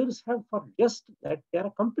teachers have, for just that, they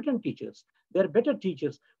are competent teachers, they are better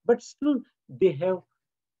teachers, but still they have,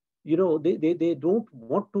 they don't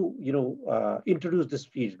want to, introduce this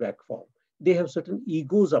feedback form. They have certain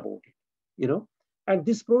egos about it, And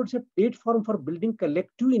this provides a platform for building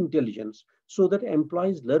collective intelligence so that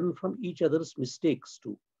employees learn from each other's mistakes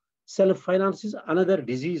too. Self-finance is another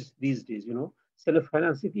disease these days,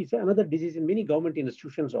 Self-finance is another disease in many government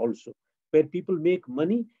institutions also, where people make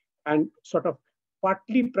money and sort of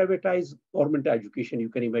partly privatize government education, you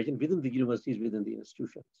can imagine, within the universities, within the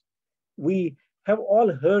institutions. We have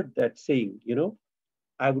all heard that saying,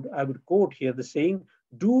 I would quote here the saying,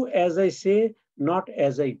 do as I say, not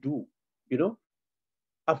as I do,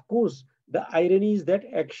 Of course, the irony is that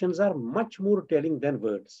actions are much more telling than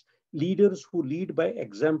words. Leaders who lead by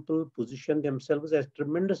example position themselves as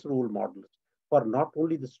tremendous role models for not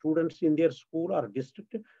only the students in their school or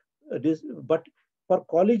district, but for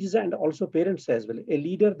colleges and also parents as well. A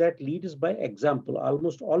leader that leads by example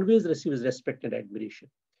almost always receives respect and admiration.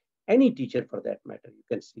 Any teacher for that matter, you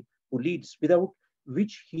can see, who leads, without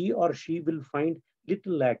which he or she will find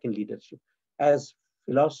little lack in leadership. As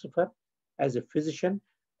philosopher, as a physician,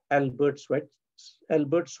 Albert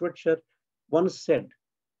Schweitzer once said,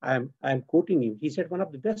 I'm quoting him, he said one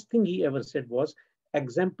of the best things he ever said was,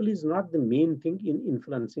 example is not the main thing in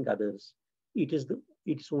influencing others.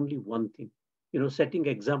 It's only one thing. Setting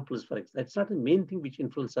examples, for example, that's not the main thing which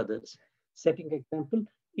influences others. Setting example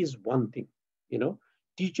is one thing.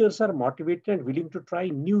 Teachers are motivated and willing to try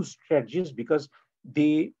new strategies because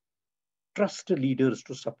they trust leaders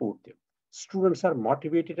to support them. Students are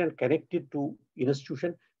motivated and connected to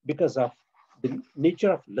institution because of the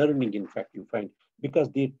nature of learning, in fact, you find, because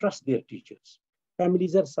they trust their teachers.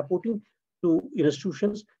 Families are supporting to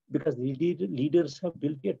institutions because the leaders have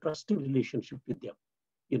built a trusting relationship with them.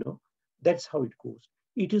 That's how it goes.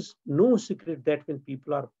 It is no secret that when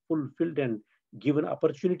people are fulfilled and given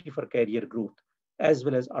opportunity for career growth, as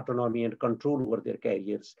well as autonomy and control over their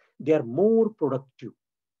careers, they are more productive.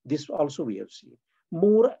 This also we have seen,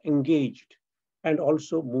 more engaged, and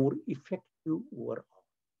also more effective overall.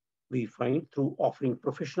 We find through offering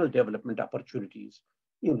professional development opportunities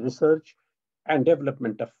in research and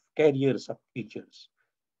development of careers of teachers,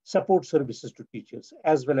 support services to teachers,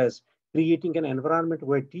 as well as creating an environment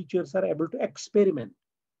where teachers are able to experiment,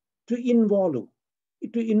 to involve,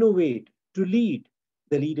 to innovate, to lead.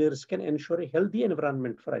 The leaders can ensure a healthy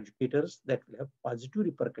environment for educators that will have positive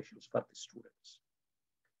repercussions for the students.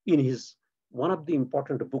 In his one of the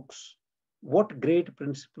important books, What Great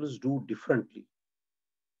Principals Do Differently,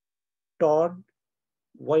 Todd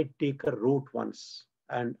Whitaker wrote once,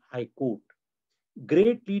 and I quote,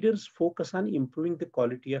 great leaders focus on improving the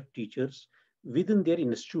quality of teachers within their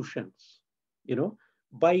institutions,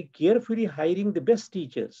 by carefully hiring the best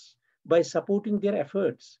teachers, by supporting their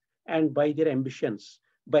efforts and by their ambitions,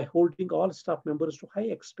 by holding all staff members to high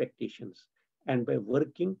expectations, and by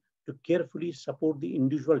working to carefully support the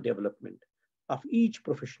individual development of each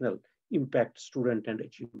professional impact student and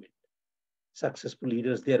achievement. Successful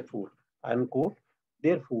leaders, therefore, unquote,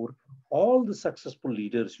 therefore, all the successful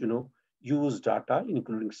leaders, use data,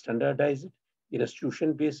 including standardized,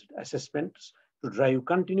 institution-based assessments to drive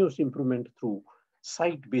continuous improvement through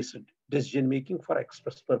site-based decision-making for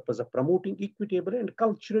express purpose of promoting equitable and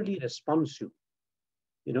culturally responsive,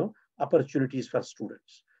 opportunities for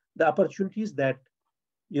students. The opportunities that,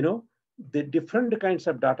 the different kinds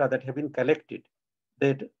of data that have been collected,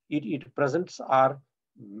 that it presents are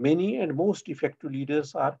many, and most effective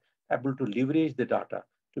leaders are able to leverage the data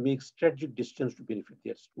to make strategic decisions to benefit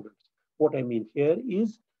their students. What I mean here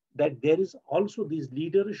is that there is also these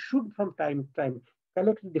leaders should from time to time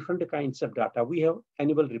collect different kinds of data. We have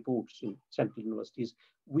annual reports in central universities.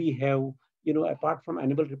 We have, apart from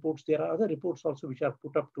annual reports, there are other reports also which are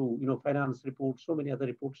put up to, finance reports, so many other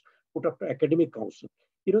reports put up to academic council.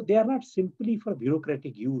 They are not simply for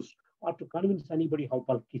bureaucratic use or to convince anybody how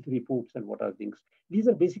bulky reports and what are things. These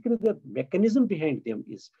are basically the mechanism behind them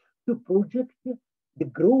is to project the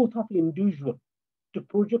growth of individual, to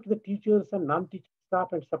project the teachers and non-teaching staff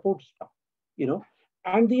and support staff,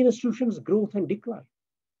 and the institution's growth and decline,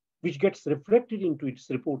 which gets reflected into its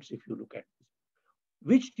reports if you look at this.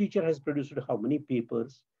 Which teacher has produced how many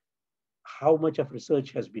papers, how much of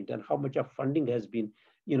research has been done, how much of funding has been,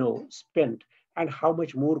 spent, and how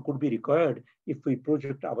much more could be required if we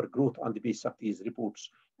project our growth on the basis of these reports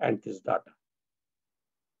and this data.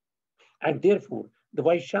 And therefore, the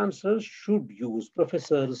vice chancellors should use,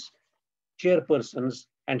 professors, chairpersons,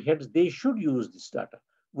 and heads, they should use this data.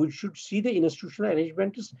 We should see the institutional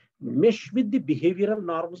arrangements mesh with the behavioral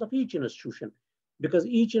norms of each institution, because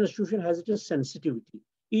each institution has its sensitivity.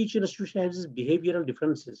 Each institution has its behavioral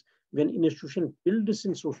differences. When an institution builds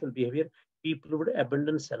in social behavior, people would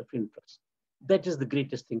abandon self-interest. That is the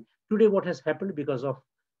greatest thing. Today, what has happened because of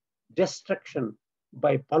destruction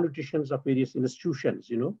by politicians of various institutions,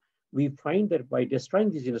 we find that by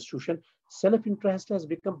destroying these institutions, self-interest has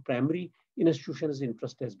become primary, institutions'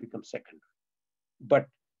 interest has become secondary. But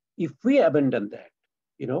if we abandon that,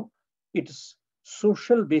 it's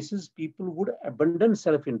social basis, people would abandon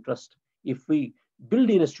self-interest. If we build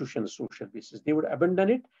institutions social basis, they would abandon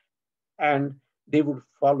it and they would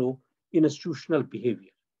follow institutional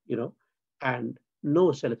behavior, and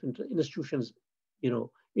no self-interest. Institutions,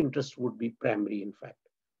 interest would be primary, in fact.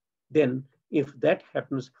 Then if that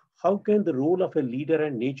happens, how can the role of a leader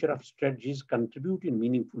and nature of strategies contribute in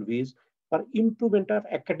meaningful ways for improvement of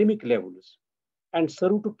academic levels and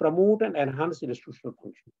serve to promote and enhance institutional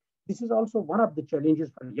function? This is also one of the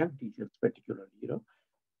challenges for young teachers, particularly.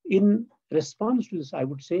 In response to this, I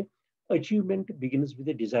would say achievement begins with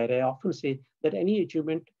a desire. I often say that any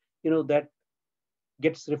achievement, that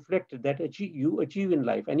gets reflected, that you achieve in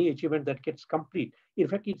life, any achievement that gets complete, in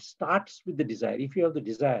fact, it starts with the desire. If you have the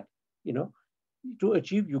desire, to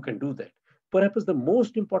achieve, you can do that. Perhaps the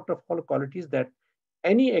most important of all qualities that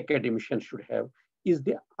any academician should have is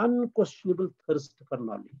the unquestionable thirst for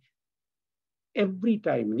knowledge. Every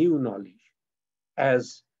time new knowledge,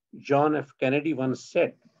 as John F. Kennedy once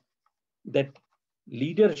said, that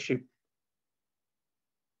leadership,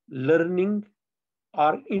 learning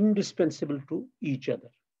are indispensable to each other.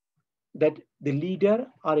 That the leader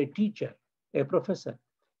or a teacher, a professor,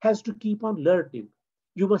 has to keep on learning.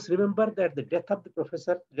 You must remember that the death of the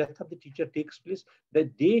professor, death of the teacher takes place the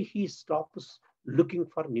day he stops looking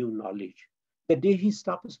for new knowledge. The day he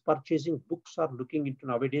stops purchasing books or looking into,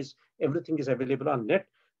 nowadays, everything is available on net.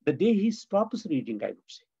 The day he stops reading, I would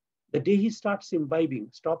say. The day he stops imbibing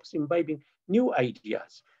new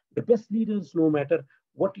ideas, the best leaders, no matter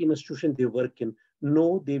what institution they work in,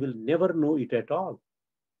 know they will never know it at all.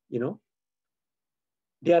 You know,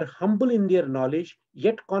 they are humble in their knowledge,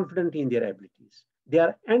 yet confident in their abilities. They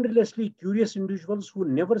are endlessly curious individuals who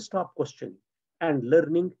never stop questioning and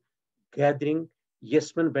learning. Gathering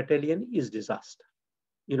yes men battalion is disaster.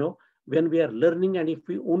 You know, when we are learning and if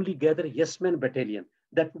we only gather yes men battalion,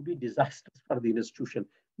 that would be disastrous for the institution.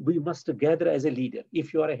 We must gather as a leader.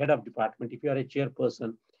 If you are a head of department, if you are a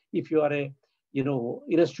chairperson, if you are a,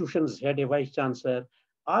 institution's head, a vice chancellor,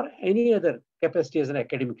 or any other capacity as an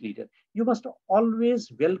academic leader, you must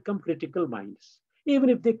always welcome critical minds. Even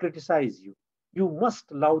if they criticize you, you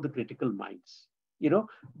must love the critical minds,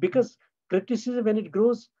 because criticism, when it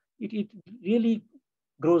grows, it really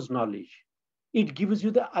grows knowledge. It gives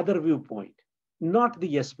you the other viewpoint, not the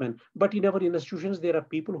yes men. But in our institutions, there are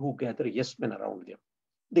people who gather yes men around them,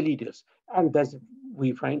 the leaders. And thus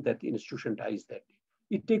we find that the institution dies that day.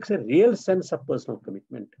 It takes a real sense of personal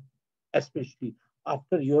commitment, especially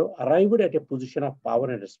after you arrived at a position of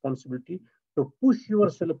power and responsibility, to push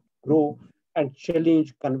yourself, grow, and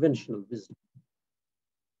challenge conventional wisdom.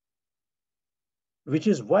 Which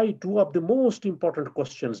is why two of the most important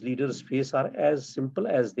questions leaders face are as simple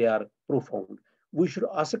as they are profound. We should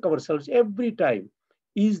ask ourselves every time,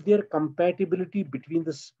 is there compatibility between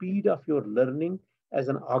the speed of your learning as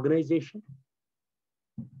an organization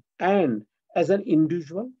and as an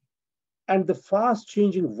individual and the fast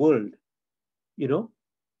changing world?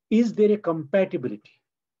 Is there a compatibility?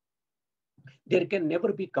 There can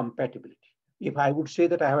never be compatibility. If I would say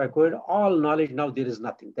that I have acquired all knowledge, now there is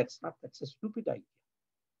nothing. That's a stupid idea.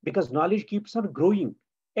 Because knowledge keeps on growing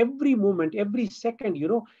every moment, every second,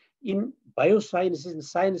 in biosciences, in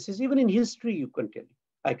sciences, even in history,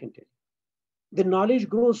 I can tell you. The knowledge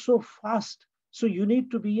grows so fast. So you need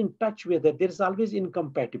to be in touch with that. There is always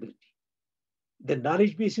incompatibility. The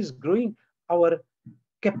knowledge base is growing. Our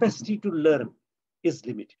capacity to learn is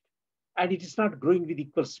limited. And it is not growing with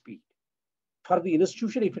equal speed. For the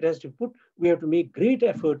institution, if it has to put, we have to make great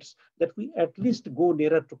efforts that we at least go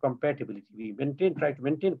nearer to compatibility. We try to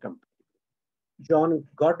maintain compatibility. John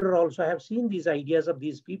Gardner also have seen these ideas of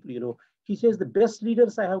these people. He says the best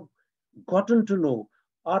leaders I have gotten to know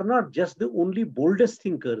are not just the only boldest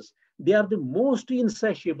thinkers. They are the most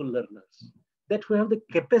insatiable learners, that who have the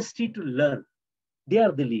capacity to learn. They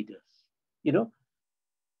are the leaders,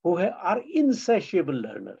 who are insatiable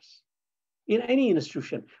learners in any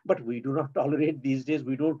institution. But we do not tolerate these days.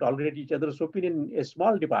 We don't tolerate each other's opinion in a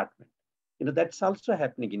small department. That's also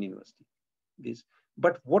happening in university.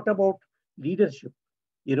 But what about leadership?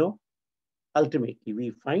 Ultimately, we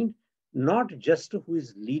find not just who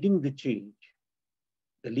is leading the change.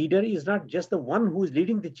 The leader is not just the one who is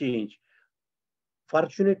leading the change.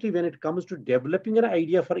 Fortunately, when it comes to developing an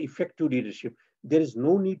idea for effective leadership, there is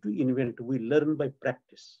no need to invent. We learn by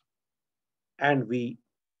practice. And we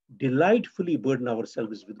delightfully burden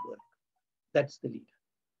ourselves with work. That's the leader.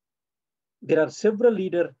 There are several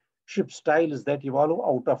leadership styles that evolve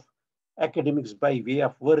out of academics by way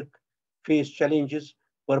of work, face challenges,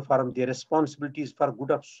 perform their responsibilities for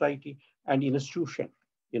good of society and institution,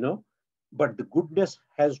 But the goodness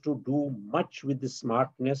has to do much with the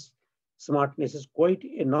smartness. Smartness is quite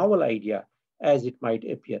a novel idea, as it might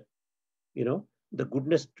appear. The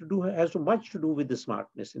goodness has much to do with the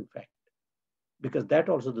smartness, in fact. Because that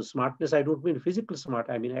also, the smartness, I don't mean physical smart,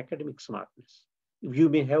 I mean academic smartness. You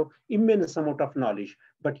may have immense amount of knowledge,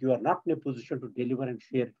 but you are not in a position to deliver and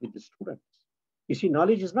share it with the students. You see,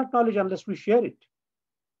 knowledge is not knowledge unless we share it.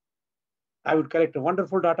 I would collect a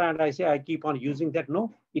wonderful data and I say, I keep on using that.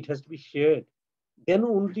 No, it has to be shared. Then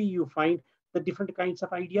only you find the different kinds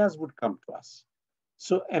of ideas would come to us.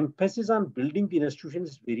 So emphasis on building the institution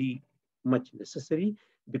is very much necessary,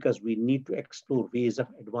 because we need to explore ways of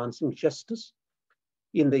advancing justice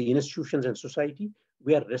in the institutions and society.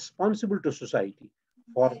 We are responsible to society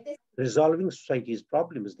for resolving society's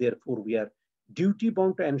problems. Therefore, we are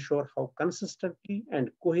duty-bound to ensure how consistently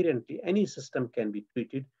and coherently any system can be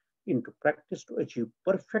treated into practice to achieve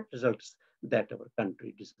perfect results that our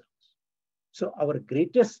country deserves. So our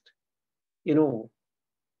greatest,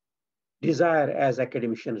 desire as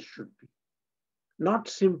academicians should be not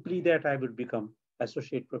simply that I will become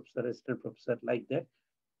associate professor, assistant professor, like that,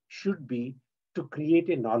 should be to create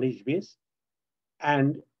a knowledge base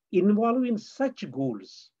and involve in such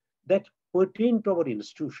goals that pertain to our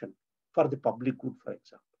institution for the public good, for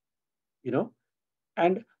example,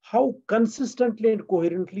 and how consistently and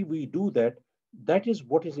coherently we do that, that is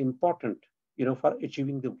what is important, for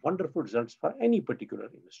achieving the wonderful results for any particular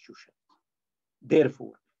institution.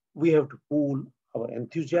 Therefore, we have to pool our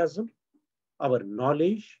enthusiasm, our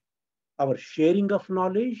knowledge, our sharing of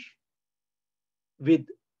knowledge with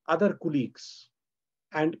other colleagues,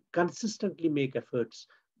 and consistently make efforts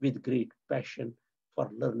with great passion for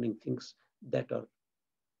learning things that are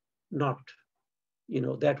not,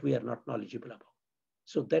 that we are not knowledgeable about.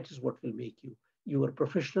 So that is what will make you. Your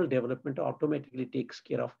professional development automatically takes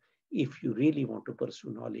care of if you really want to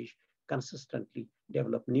pursue knowledge, consistently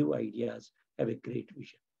develop new ideas, have a great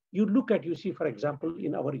vision. You see, for example,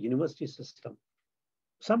 in our university system,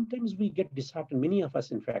 sometimes we get disheartened, many of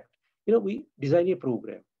us, in fact, we design a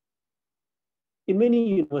program. In many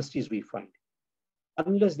universities, we find,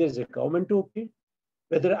 unless there's a government okay,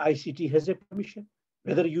 whether ICT has a permission,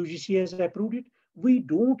 whether UGC has approved it, we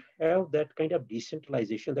don't have that kind of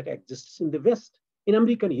decentralization that exists in the West, in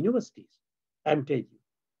American universities. I'm telling you.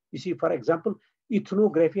 You see, for example,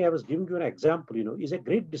 ethnography, I was giving you an example, is a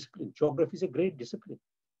great discipline. Geography is a great discipline.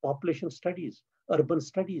 Population studies, urban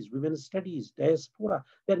studies, women's studies, diaspora,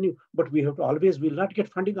 they're new. But we will not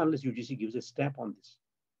get funding unless UGC gives a stamp on this.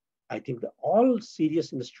 I think that all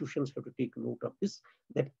serious institutions have to take note of this,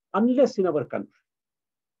 that unless in our country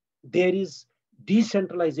there is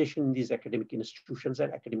decentralization in these academic institutions,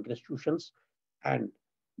 and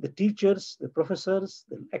the teachers, the professors,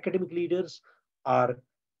 the academic leaders are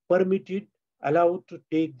permitted, allowed to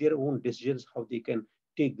take their own decisions how they can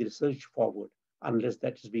take the research forward. Unless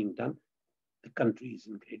that is being done, the country is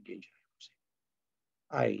in great danger,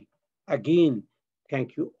 I would say. I again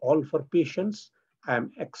thank you all for patience. I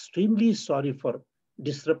am extremely sorry for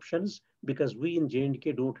disruptions because we in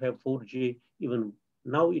J&K don't have 4G. Even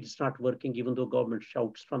now it's not working, even though government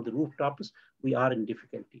shouts from the rooftops, we are in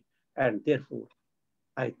difficulty. And therefore,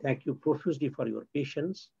 I thank you profusely for your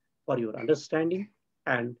patience, for your understanding,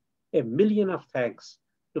 and a million of thanks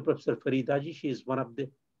to Professor Faridaji. She is one of the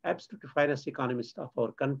absolute finest economists of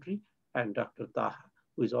our country, and Dr. Taha,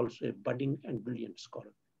 who is also a budding and brilliant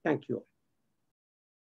scholar. Thank you all.